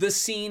 interesting. The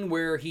scene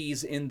where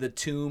he's in the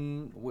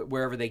tomb,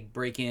 wherever they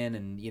break in,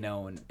 and you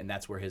know, and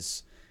that's where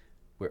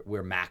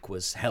where Mac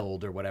was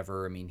held or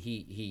whatever. I mean,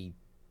 he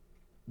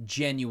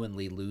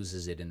genuinely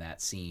loses it in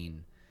that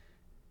scene,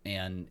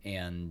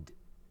 and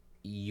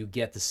you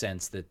get the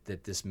sense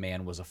that this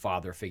man was a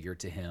father figure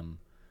to him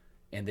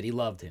and that he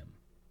loved him.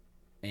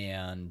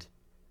 And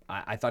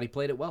I thought he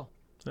played it well.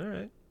 All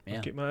right. Yeah.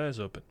 I'll keep my eyes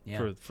open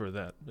for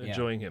that, Yeah.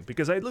 enjoying him.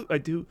 Because I'm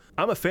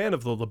a fan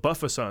of the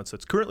LaBeouf-essence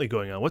that's currently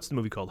going on. What's the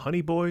movie called?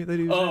 Honey Boy that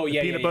he was in?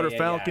 The Peanut Butter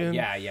Falcon.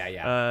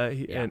 Yeah.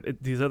 And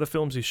these other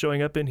films he's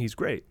showing up in, he's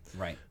great.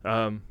 Right.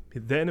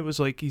 Then it was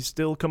like he's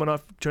still coming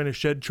off trying to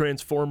shed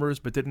Transformers,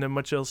 but didn't have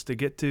much else to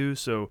get to.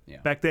 So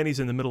back then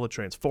he's in the middle of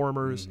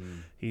Transformers.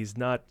 He's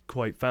not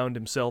quite found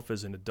himself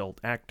as an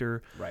adult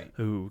actor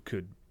who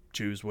could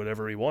choose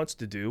whatever he wants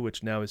to do,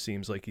 which now it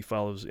seems like he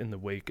follows in the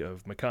wake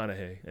of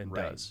McConaughey and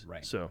does.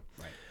 Right. So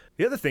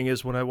the other thing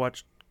is when I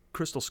watched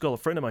Crystal Skull, a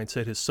friend of mine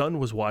said his son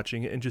was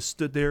watching it and just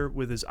stood there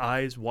with his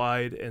eyes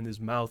wide and his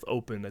mouth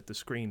open at the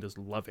screen, just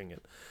loving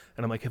it.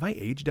 And I'm like, have I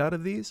aged out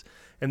of these?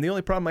 And the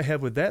only problem I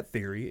have with that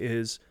theory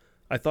is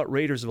I thought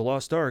Raiders of the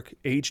Lost Ark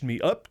aged me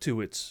up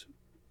to its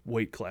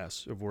weight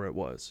class of where it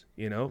was.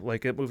 You know,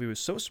 like that movie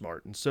was so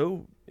smart and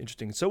so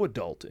interesting and so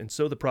adult and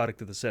so the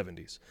product of the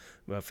 70s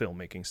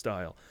filmmaking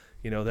style,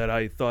 you know, that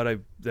I thought I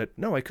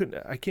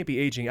can't be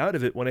aging out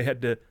of it when I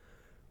had to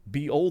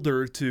be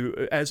older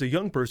to, as a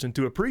young person,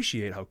 to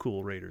appreciate how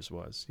cool Raiders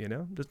was. You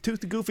know, the two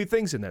goofy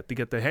things in that. To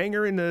get the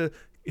hanger and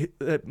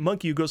that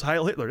monkey who goes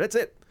Heil Hitler. That's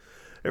it.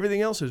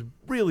 Everything else is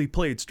really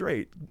played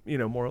straight, you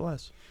know, more or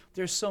less.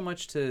 There's so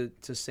much to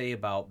say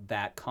about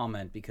that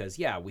comment because,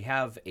 we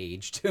have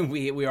aged.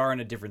 we are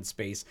in a different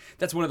space.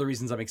 That's one of the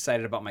reasons I'm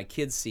excited about my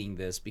kids seeing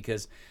this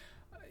because,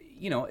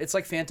 you know, it's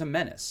like Phantom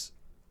Menace.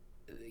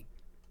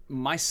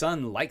 My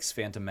son likes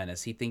Phantom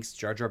Menace. He thinks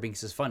Jar Jar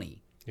Binks is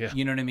funny. Yeah,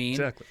 you know what I mean?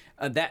 Exactly.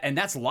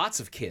 That's lots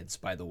of kids,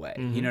 by the way.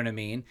 You know what I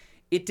mean?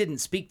 It didn't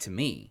speak to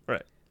me.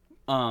 Right.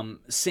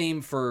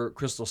 Same for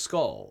Crystal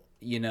Skull.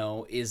 You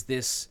know, is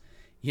this,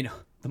 you know,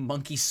 the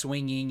monkey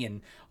swinging and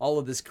all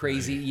of this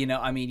crazy, you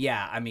know,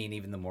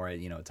 even the more I,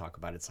 talk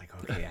about it, it's like,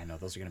 okay, I know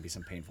those are going to be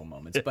some painful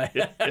moments, but,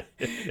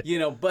 you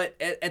know, but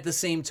at the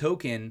same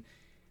token,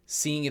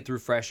 seeing it through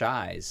fresh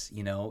eyes,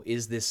 you know,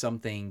 is this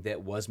something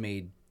that was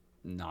made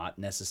not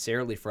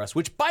necessarily for us,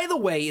 which, by the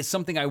way, is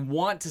something I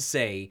want to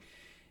say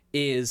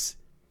is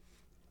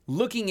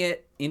looking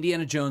at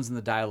Indiana Jones and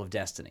the Dial of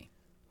Destiny.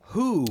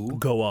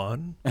 Go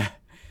on.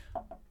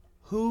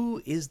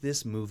 Who is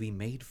this movie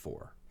made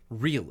for,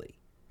 really?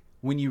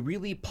 When you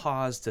really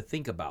pause to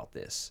think about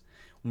this,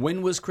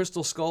 when was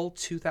Crystal Skull?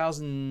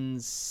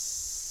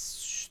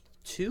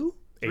 2002?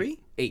 3?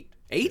 8.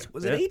 8?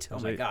 Was it 8? Oh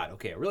my God.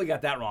 Okay, I really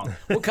got that wrong.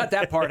 We'll cut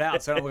that part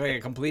out so I don't look like a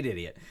complete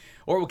idiot.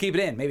 Or we'll keep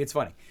it in. Maybe it's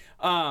funny.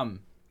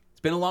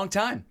 It's been a long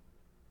time.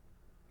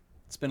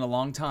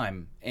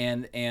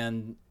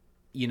 And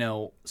you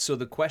know, so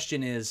the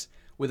question is,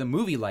 with a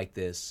movie like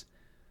this,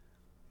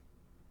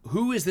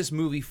 who is this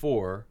movie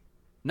for?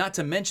 Not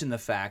to mention the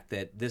fact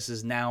that this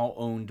is now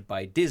owned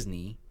by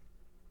Disney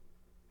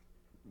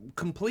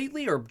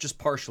completely or just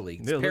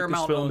partially. Yeah,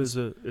 Paramount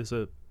Lucasfilm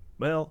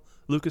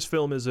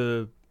is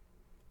a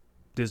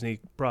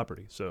Disney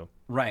property, so.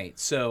 Right.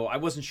 So I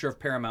wasn't sure if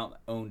Paramount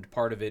owned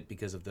part of it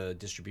because of the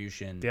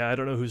distribution. Yeah, I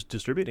don't know who's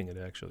distributing it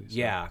actually. So.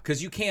 Yeah,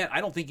 because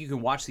I don't think you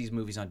can watch these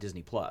movies on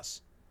Disney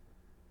Plus.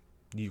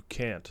 You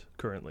can't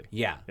currently.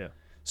 Yeah.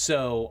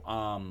 So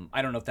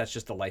I don't know if that's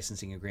just a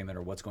licensing agreement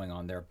or what's going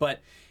on there,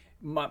 but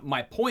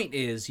my point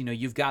is, you know,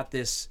 you've got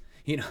this,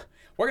 you know,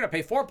 we're going to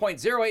pay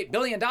 $4.08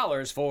 billion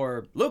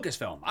for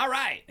Lucasfilm. All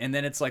right. And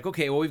then it's like,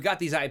 okay, well, we've got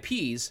these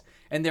IPs,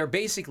 and they're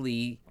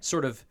basically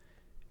sort of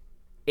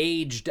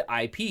aged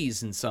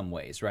IPs in some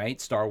ways,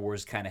 right? Star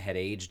Wars kind of had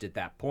aged at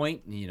that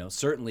point. You know,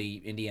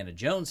 certainly Indiana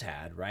Jones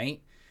had,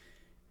 right?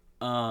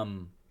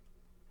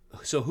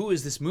 So who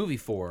is this movie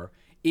for?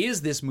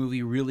 Is this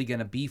movie really going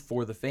to be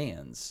for the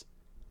fans?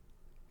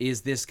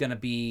 Is this going to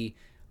be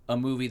a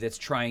movie that's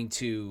trying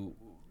to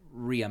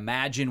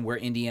reimagine where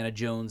Indiana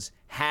Jones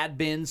had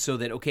been so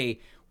that, okay,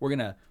 we're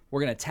gonna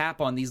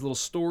tap on these little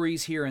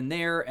stories here and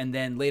there, and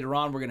then later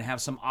on we're gonna have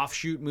some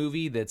offshoot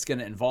movie that's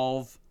gonna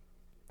involve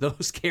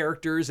those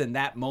characters and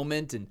that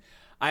moment, and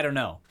I don't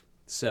know.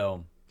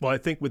 So, well, I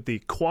think with the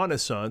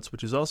Quanaissance,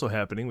 which is also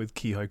happening with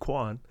Ke Huy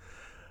Quan,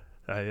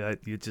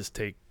 you just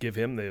give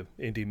him the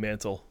indie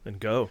mantle and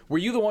go. Were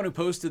you the one who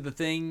posted the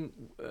thing?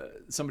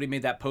 Somebody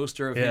made that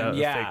poster of him.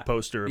 Yeah, a fake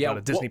poster about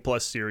a Disney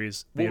Plus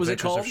series. What was it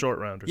called? The Adventures of Short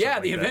Round.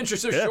 The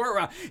Adventures of Short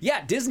Round.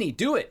 Yeah, Disney,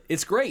 do it.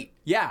 It's great.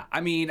 Yeah,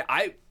 I mean,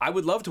 I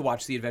would love to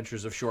watch The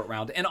Adventures of Short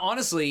Round, and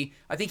honestly,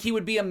 I think he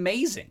would be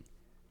amazing.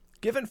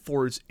 Given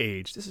Ford's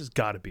age, this has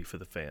got to be for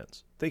the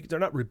fans. They're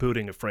not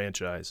rebooting a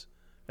franchise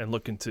and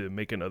looking to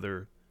make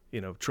another,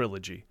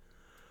 trilogy.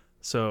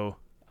 So.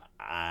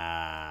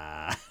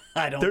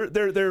 I don't.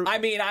 They're. I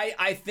mean,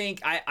 I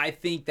think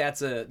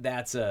that's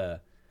a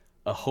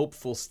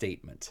hopeful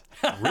statement.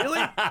 Really?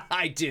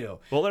 I do.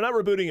 Well, they're not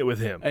rebooting it with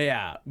him.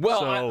 Yeah.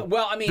 Well,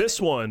 so I mean,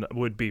 this one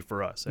would be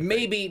for us.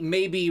 Maybe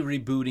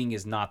rebooting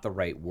is not the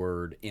right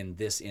word in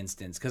this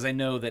instance, because I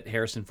know that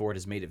Harrison Ford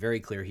has made it very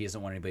clear he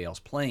doesn't want anybody else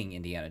playing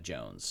Indiana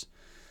Jones.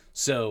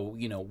 So,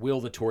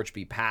 will the torch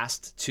be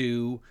passed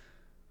to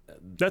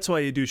That's why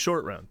you do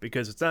short round,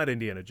 because it's not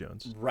Indiana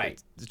Jones.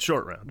 Right. It's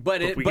short round.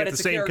 But we get the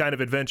same kind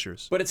of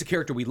adventures. But it's a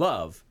character we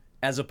love,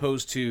 as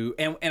opposed to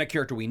and a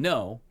character we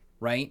know,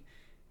 right?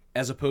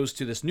 As opposed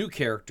to this new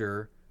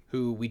character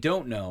who we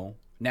don't know.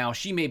 Now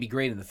she may be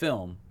great in the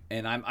film,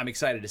 and I'm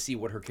excited to see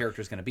what her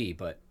character is going to be.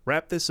 But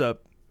wrap this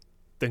up,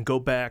 then go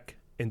back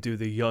and do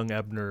the young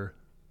Abner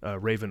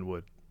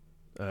Ravenwood,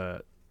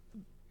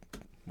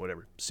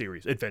 whatever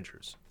series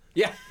adventures.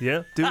 Yeah.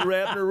 Do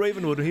Abner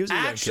Ravenwood when he was a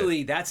young kid.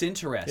 Actually, that's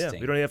interesting. Yeah,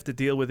 we don't have to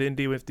deal with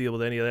Indy. We have to deal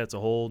with any of that. It's a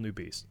whole new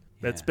beast.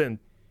 That's been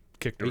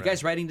kicked Are around. you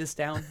guys writing this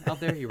down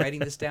out there? You writing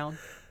this down?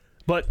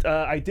 But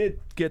I did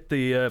get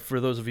for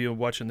those of you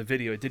watching the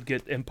video, I did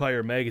get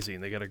Empire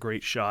Magazine. They got a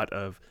great shot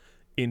of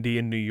Indy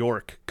in New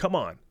York. Come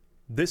on.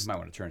 You might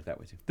want to turn it that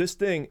way, too. This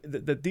thing,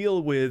 the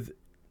deal with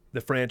the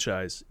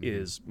franchise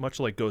is much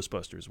like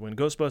Ghostbusters. When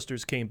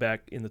Ghostbusters came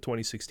back in the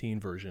 2016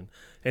 version,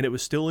 and it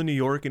was still in New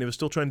York, and it was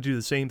still trying to do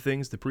the same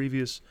things the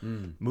previous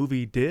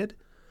movie did,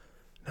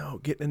 no,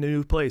 get in a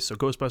new place. So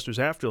Ghostbusters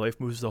Afterlife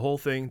moves the whole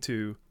thing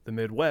to the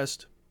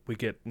Midwest. We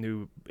get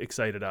new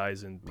excited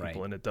eyes and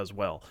people, and it does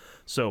well.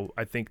 So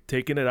I think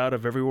taking it out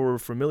of everywhere we're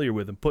familiar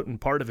with and putting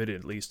part of it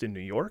at least in New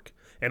York.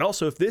 And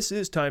also, if this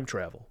is time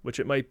travel, which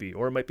it might be,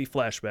 or it might be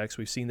flashbacks,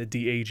 we've seen the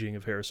de-aging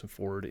of Harrison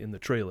Ford in the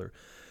trailer.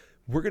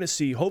 We're going to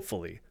see,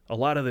 hopefully, a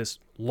lot of this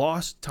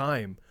lost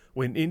time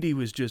when Indy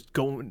was just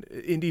going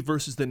Indy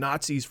versus the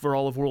Nazis for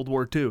all of World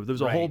War II. There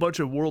was a whole bunch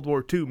of World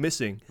War II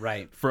missing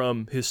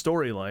from his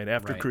storyline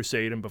after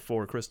Crusade and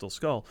before Crystal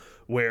Skull,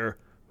 where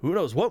who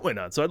knows what went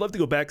on. So I'd love to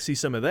go back and see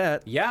some of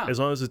that, as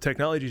long as the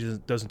technology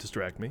doesn't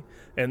distract me,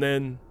 and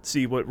then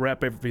see what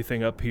wrap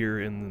everything up here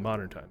in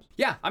modern times.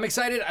 Yeah, I'm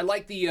excited. I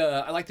like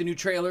the new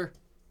trailer.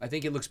 I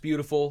think it looks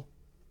beautiful.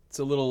 It's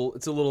a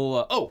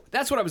little. Oh,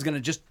 that's what I was going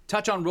to just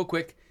touch on real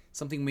quick.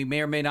 Something we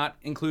may or may not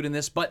include in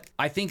this, but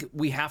I think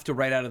we have to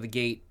right out of the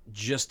gate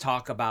just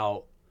talk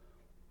about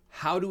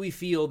how do we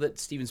feel that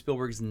Steven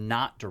Spielberg's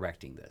not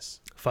directing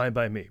this? Fine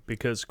by me,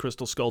 because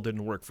Crystal Skull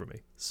didn't work for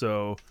me.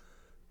 So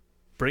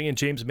bring in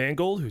James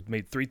Mangold, who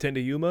made 3:10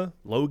 to Yuma,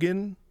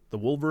 Logan, The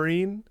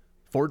Wolverine,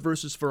 Ford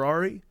versus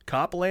Ferrari,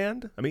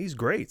 Copland. I mean, he's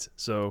great.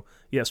 So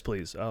yes,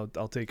 please,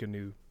 I'll take a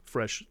new,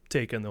 fresh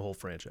take on the whole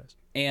franchise.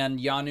 And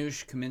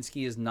Janusz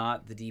Kaminski is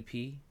not the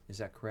DP. Is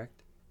that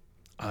correct?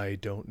 I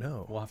don't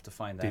know. We'll have to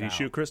find that out. Did he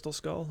shoot Crystal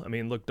Skull? I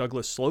mean, look,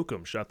 Douglas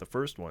Slocum shot the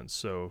first one,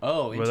 so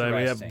interesting.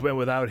 We have been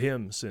without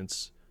him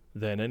since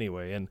then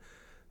anyway.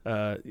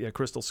 And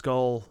Crystal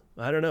Skull,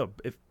 I don't know.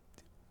 If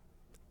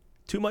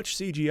too much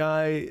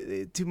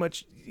CGI, too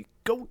much.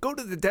 Go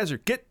to the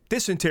desert. Get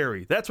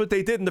dysentery. That's what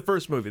they did in the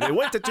first movie. They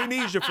went to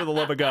Tunisia, for the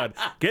love of God.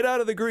 Get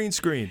out of the green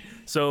screen.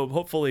 So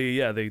hopefully,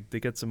 they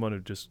get someone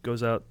who just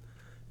goes out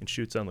and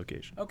shoots on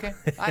location. Okay.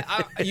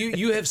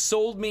 You have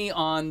sold me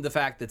on the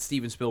fact that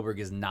Steven Spielberg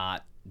is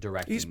not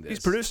directing this. He's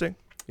producing.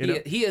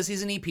 He is.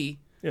 He's an EP.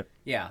 Yeah.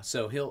 Yeah.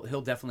 So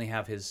he'll definitely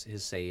have his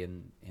say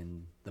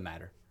in the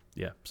matter.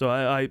 Yeah. So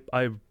I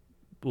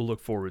will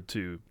look forward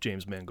to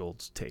James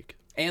Mangold's take.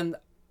 And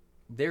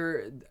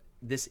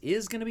this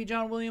is going to be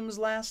John Williams'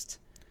 last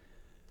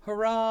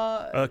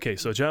hurrah. Okay,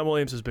 so John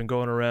Williams has been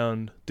going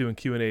around doing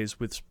Q&As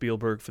with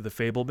Spielberg for the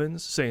Fablemans,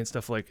 saying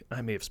stuff like,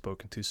 I may have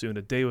spoken too soon.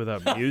 A day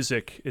without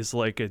music is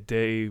like a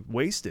day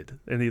wasted.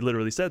 And he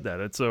literally said that.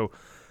 And so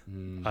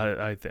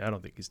I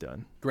don't think he's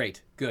done.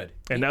 Great. Good.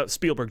 And now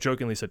Spielberg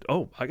jokingly said,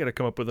 I got to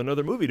come up with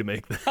another movie to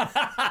make.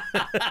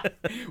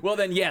 Well,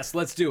 then, yes,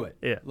 let's do it.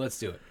 Yeah. Let's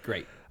do it.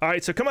 Great. All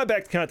right, so come on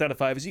back to Countdown to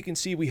 5. As you can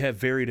see, we have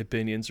varied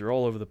opinions. They're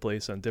all over the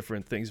place on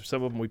different things.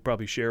 Some of them we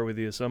probably share with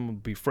you. Some will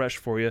be fresh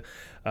for you.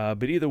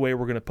 But either way,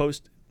 we're going to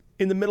post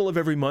in the middle of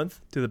every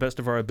month to the best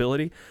of our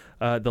ability.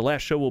 The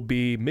last show will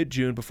be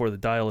mid-June before the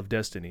Dial of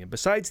Destiny. And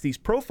besides these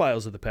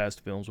profiles of the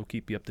past films, we'll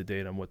keep you up to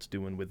date on what's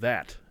doing with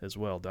that as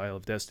well. Dial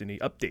of Destiny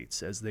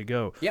updates as they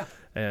go. Yeah.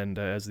 And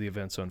as the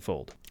events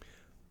unfold.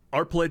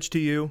 Our pledge to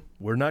you,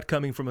 we're not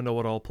coming from a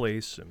know-it-all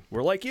place. And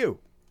we're like you.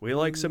 We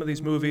like some of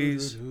these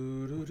movies.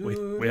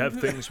 We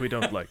have things we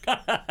don't like.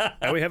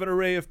 And we have an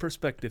array of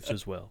perspectives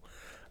as well.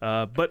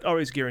 But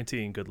always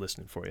guaranteeing good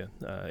listening for you.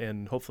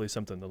 And hopefully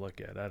something to look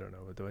at. I don't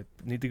know. Do I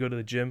need to go to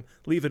the gym?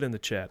 Leave it in the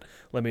chat.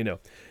 Let me know.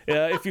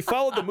 If you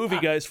followed the movie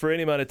guys for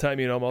any amount of time,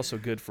 you know I'm also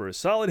good for a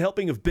solid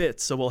helping of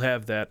bits. So we'll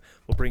have that.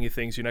 We'll bring you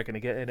things you're not going to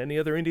get in any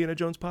other Indiana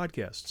Jones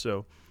podcast.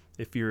 So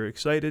if you're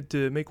excited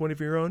to make one of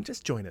your own,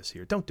 just join us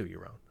here. Don't do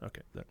your own.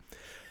 Okay.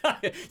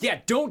 Yeah,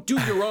 don't do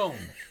your own.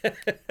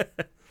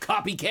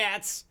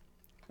 Copycats.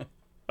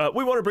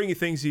 We want to bring you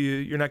things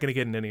you're not going to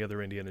get in any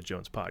other Indiana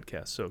Jones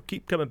podcast. So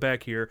keep coming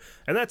back here.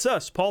 And that's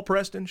us, Paul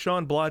Preston,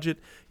 Sean Blodgett.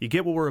 You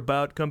get what we're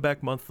about. Come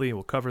back monthly, and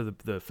we'll cover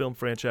the film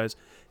franchise.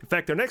 In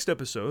fact, our next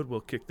episode, we'll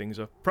kick things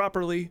off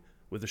properly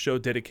with a show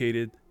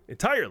dedicated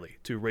entirely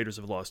to Raiders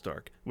of the Lost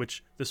Ark,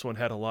 which this one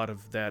had a lot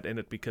of that in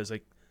it because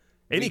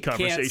any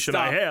conversation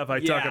I have, I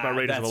talk about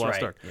Raiders of the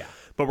Lost Ark. Yeah.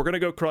 But we're going to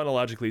go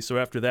chronologically. So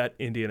after that,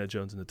 Indiana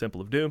Jones and the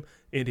Temple of Doom,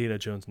 Indiana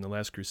Jones and the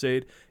Last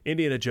Crusade,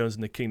 Indiana Jones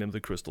and the Kingdom of the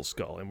Crystal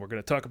Skull. And we're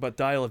going to talk about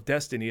Dial of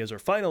Destiny as our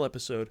final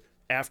episode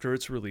after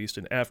it's released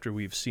and after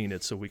we've seen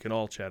it, so we can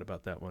all chat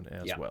about that one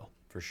as well.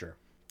 For sure.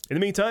 In the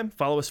meantime,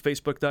 follow us,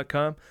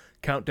 facebook.com,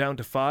 Countdown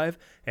to 5,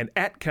 and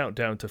at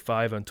Countdown to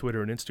 5 on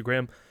Twitter and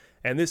Instagram.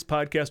 And this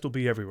podcast will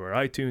be everywhere,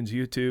 iTunes,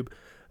 YouTube,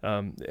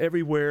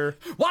 everywhere.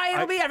 Why,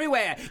 it'll be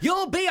everywhere.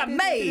 You'll be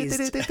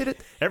amazed.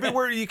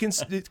 Everywhere you can,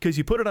 because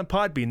you put it on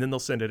Podbean, then they'll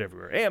send it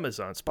everywhere.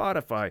 Amazon,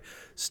 Spotify,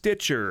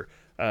 Stitcher,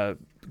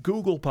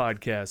 Google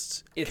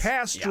Podcasts,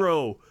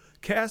 Castro,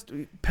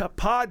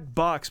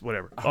 Podbox,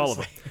 whatever, all of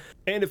them.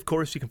 And of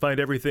course, you can find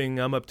everything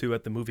I'm up to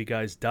at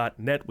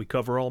themovieguys.net. We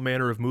cover all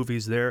manner of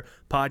movies there,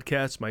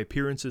 podcasts, my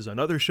appearances on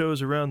other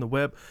shows around the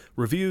web,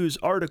 reviews,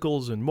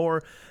 articles, and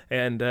more.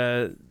 And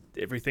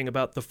everything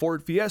about the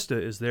Ford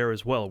Fiesta is there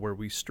as well, where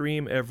we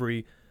stream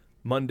every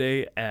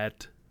Monday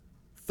at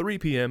 3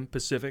 p.m.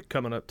 Pacific,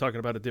 coming up, talking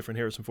about a different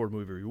Harrison Ford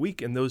movie every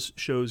week, and those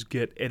shows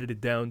get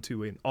edited down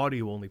to an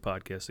audio-only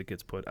podcast that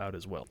gets put out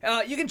as well.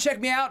 You can check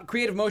me out,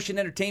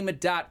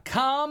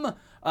 creativemotionentertainment.com.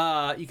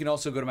 You can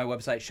also go to my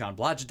website,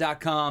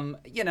 seanblodgett.com.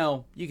 You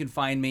know, you can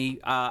find me.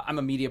 I'm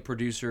a media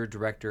producer,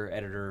 director,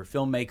 editor,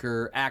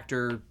 filmmaker,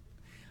 actor.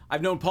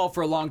 I've known Paul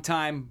for a long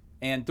time,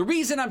 and the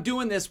reason I'm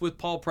doing this with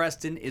Paul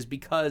Preston is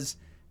because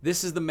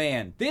this is the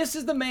man. This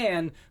is the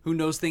man who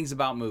knows things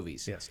about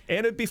movies. Yes,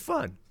 and it'd be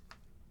fun.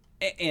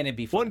 And it'd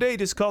be fun. One day he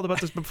just called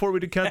about this before we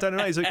did Countdown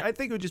Tonight. He's like, I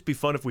think it would just be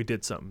fun if we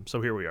did something.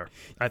 So here we are.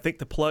 I think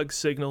the plug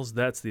signals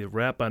that's the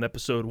wrap on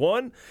episode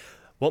 1.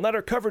 Well, not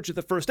our coverage of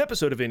the first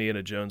episode of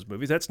Indiana Jones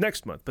movies. That's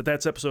next month, but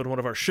that's episode 1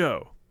 of our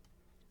show.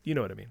 You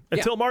know what I mean.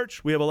 Until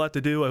March, we have a lot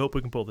to do. I hope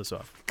we can pull this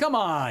off. Come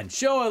on,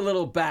 show a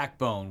little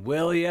backbone,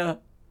 will ya?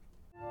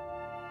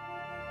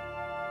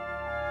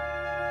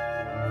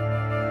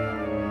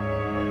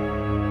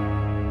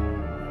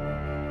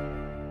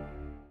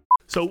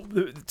 So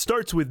it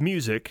starts with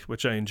music,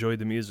 which I enjoyed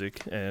the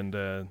music, and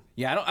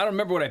yeah, I don't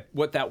remember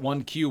what that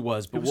one cue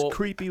was, but it was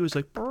creepy. It was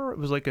like brr. It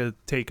was like a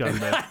take on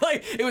that.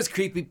 It was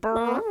creepy.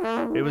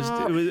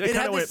 It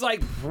had this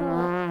like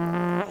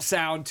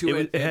sound to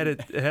it. It had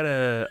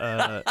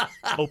a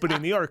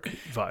opening the Ark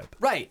vibe.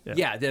 Right.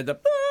 Yeah. The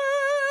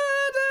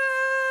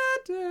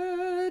All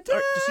right,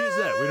 just use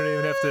that. We don't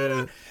even have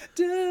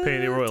to pay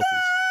any royalties.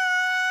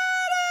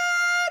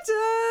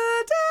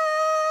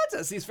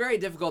 See, it's very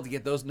difficult to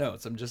get those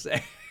notes. I'm just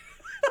saying.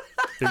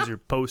 There's your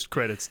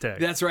post-credits tag.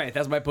 That's right.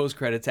 That's my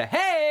post-credit tag.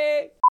 Hey!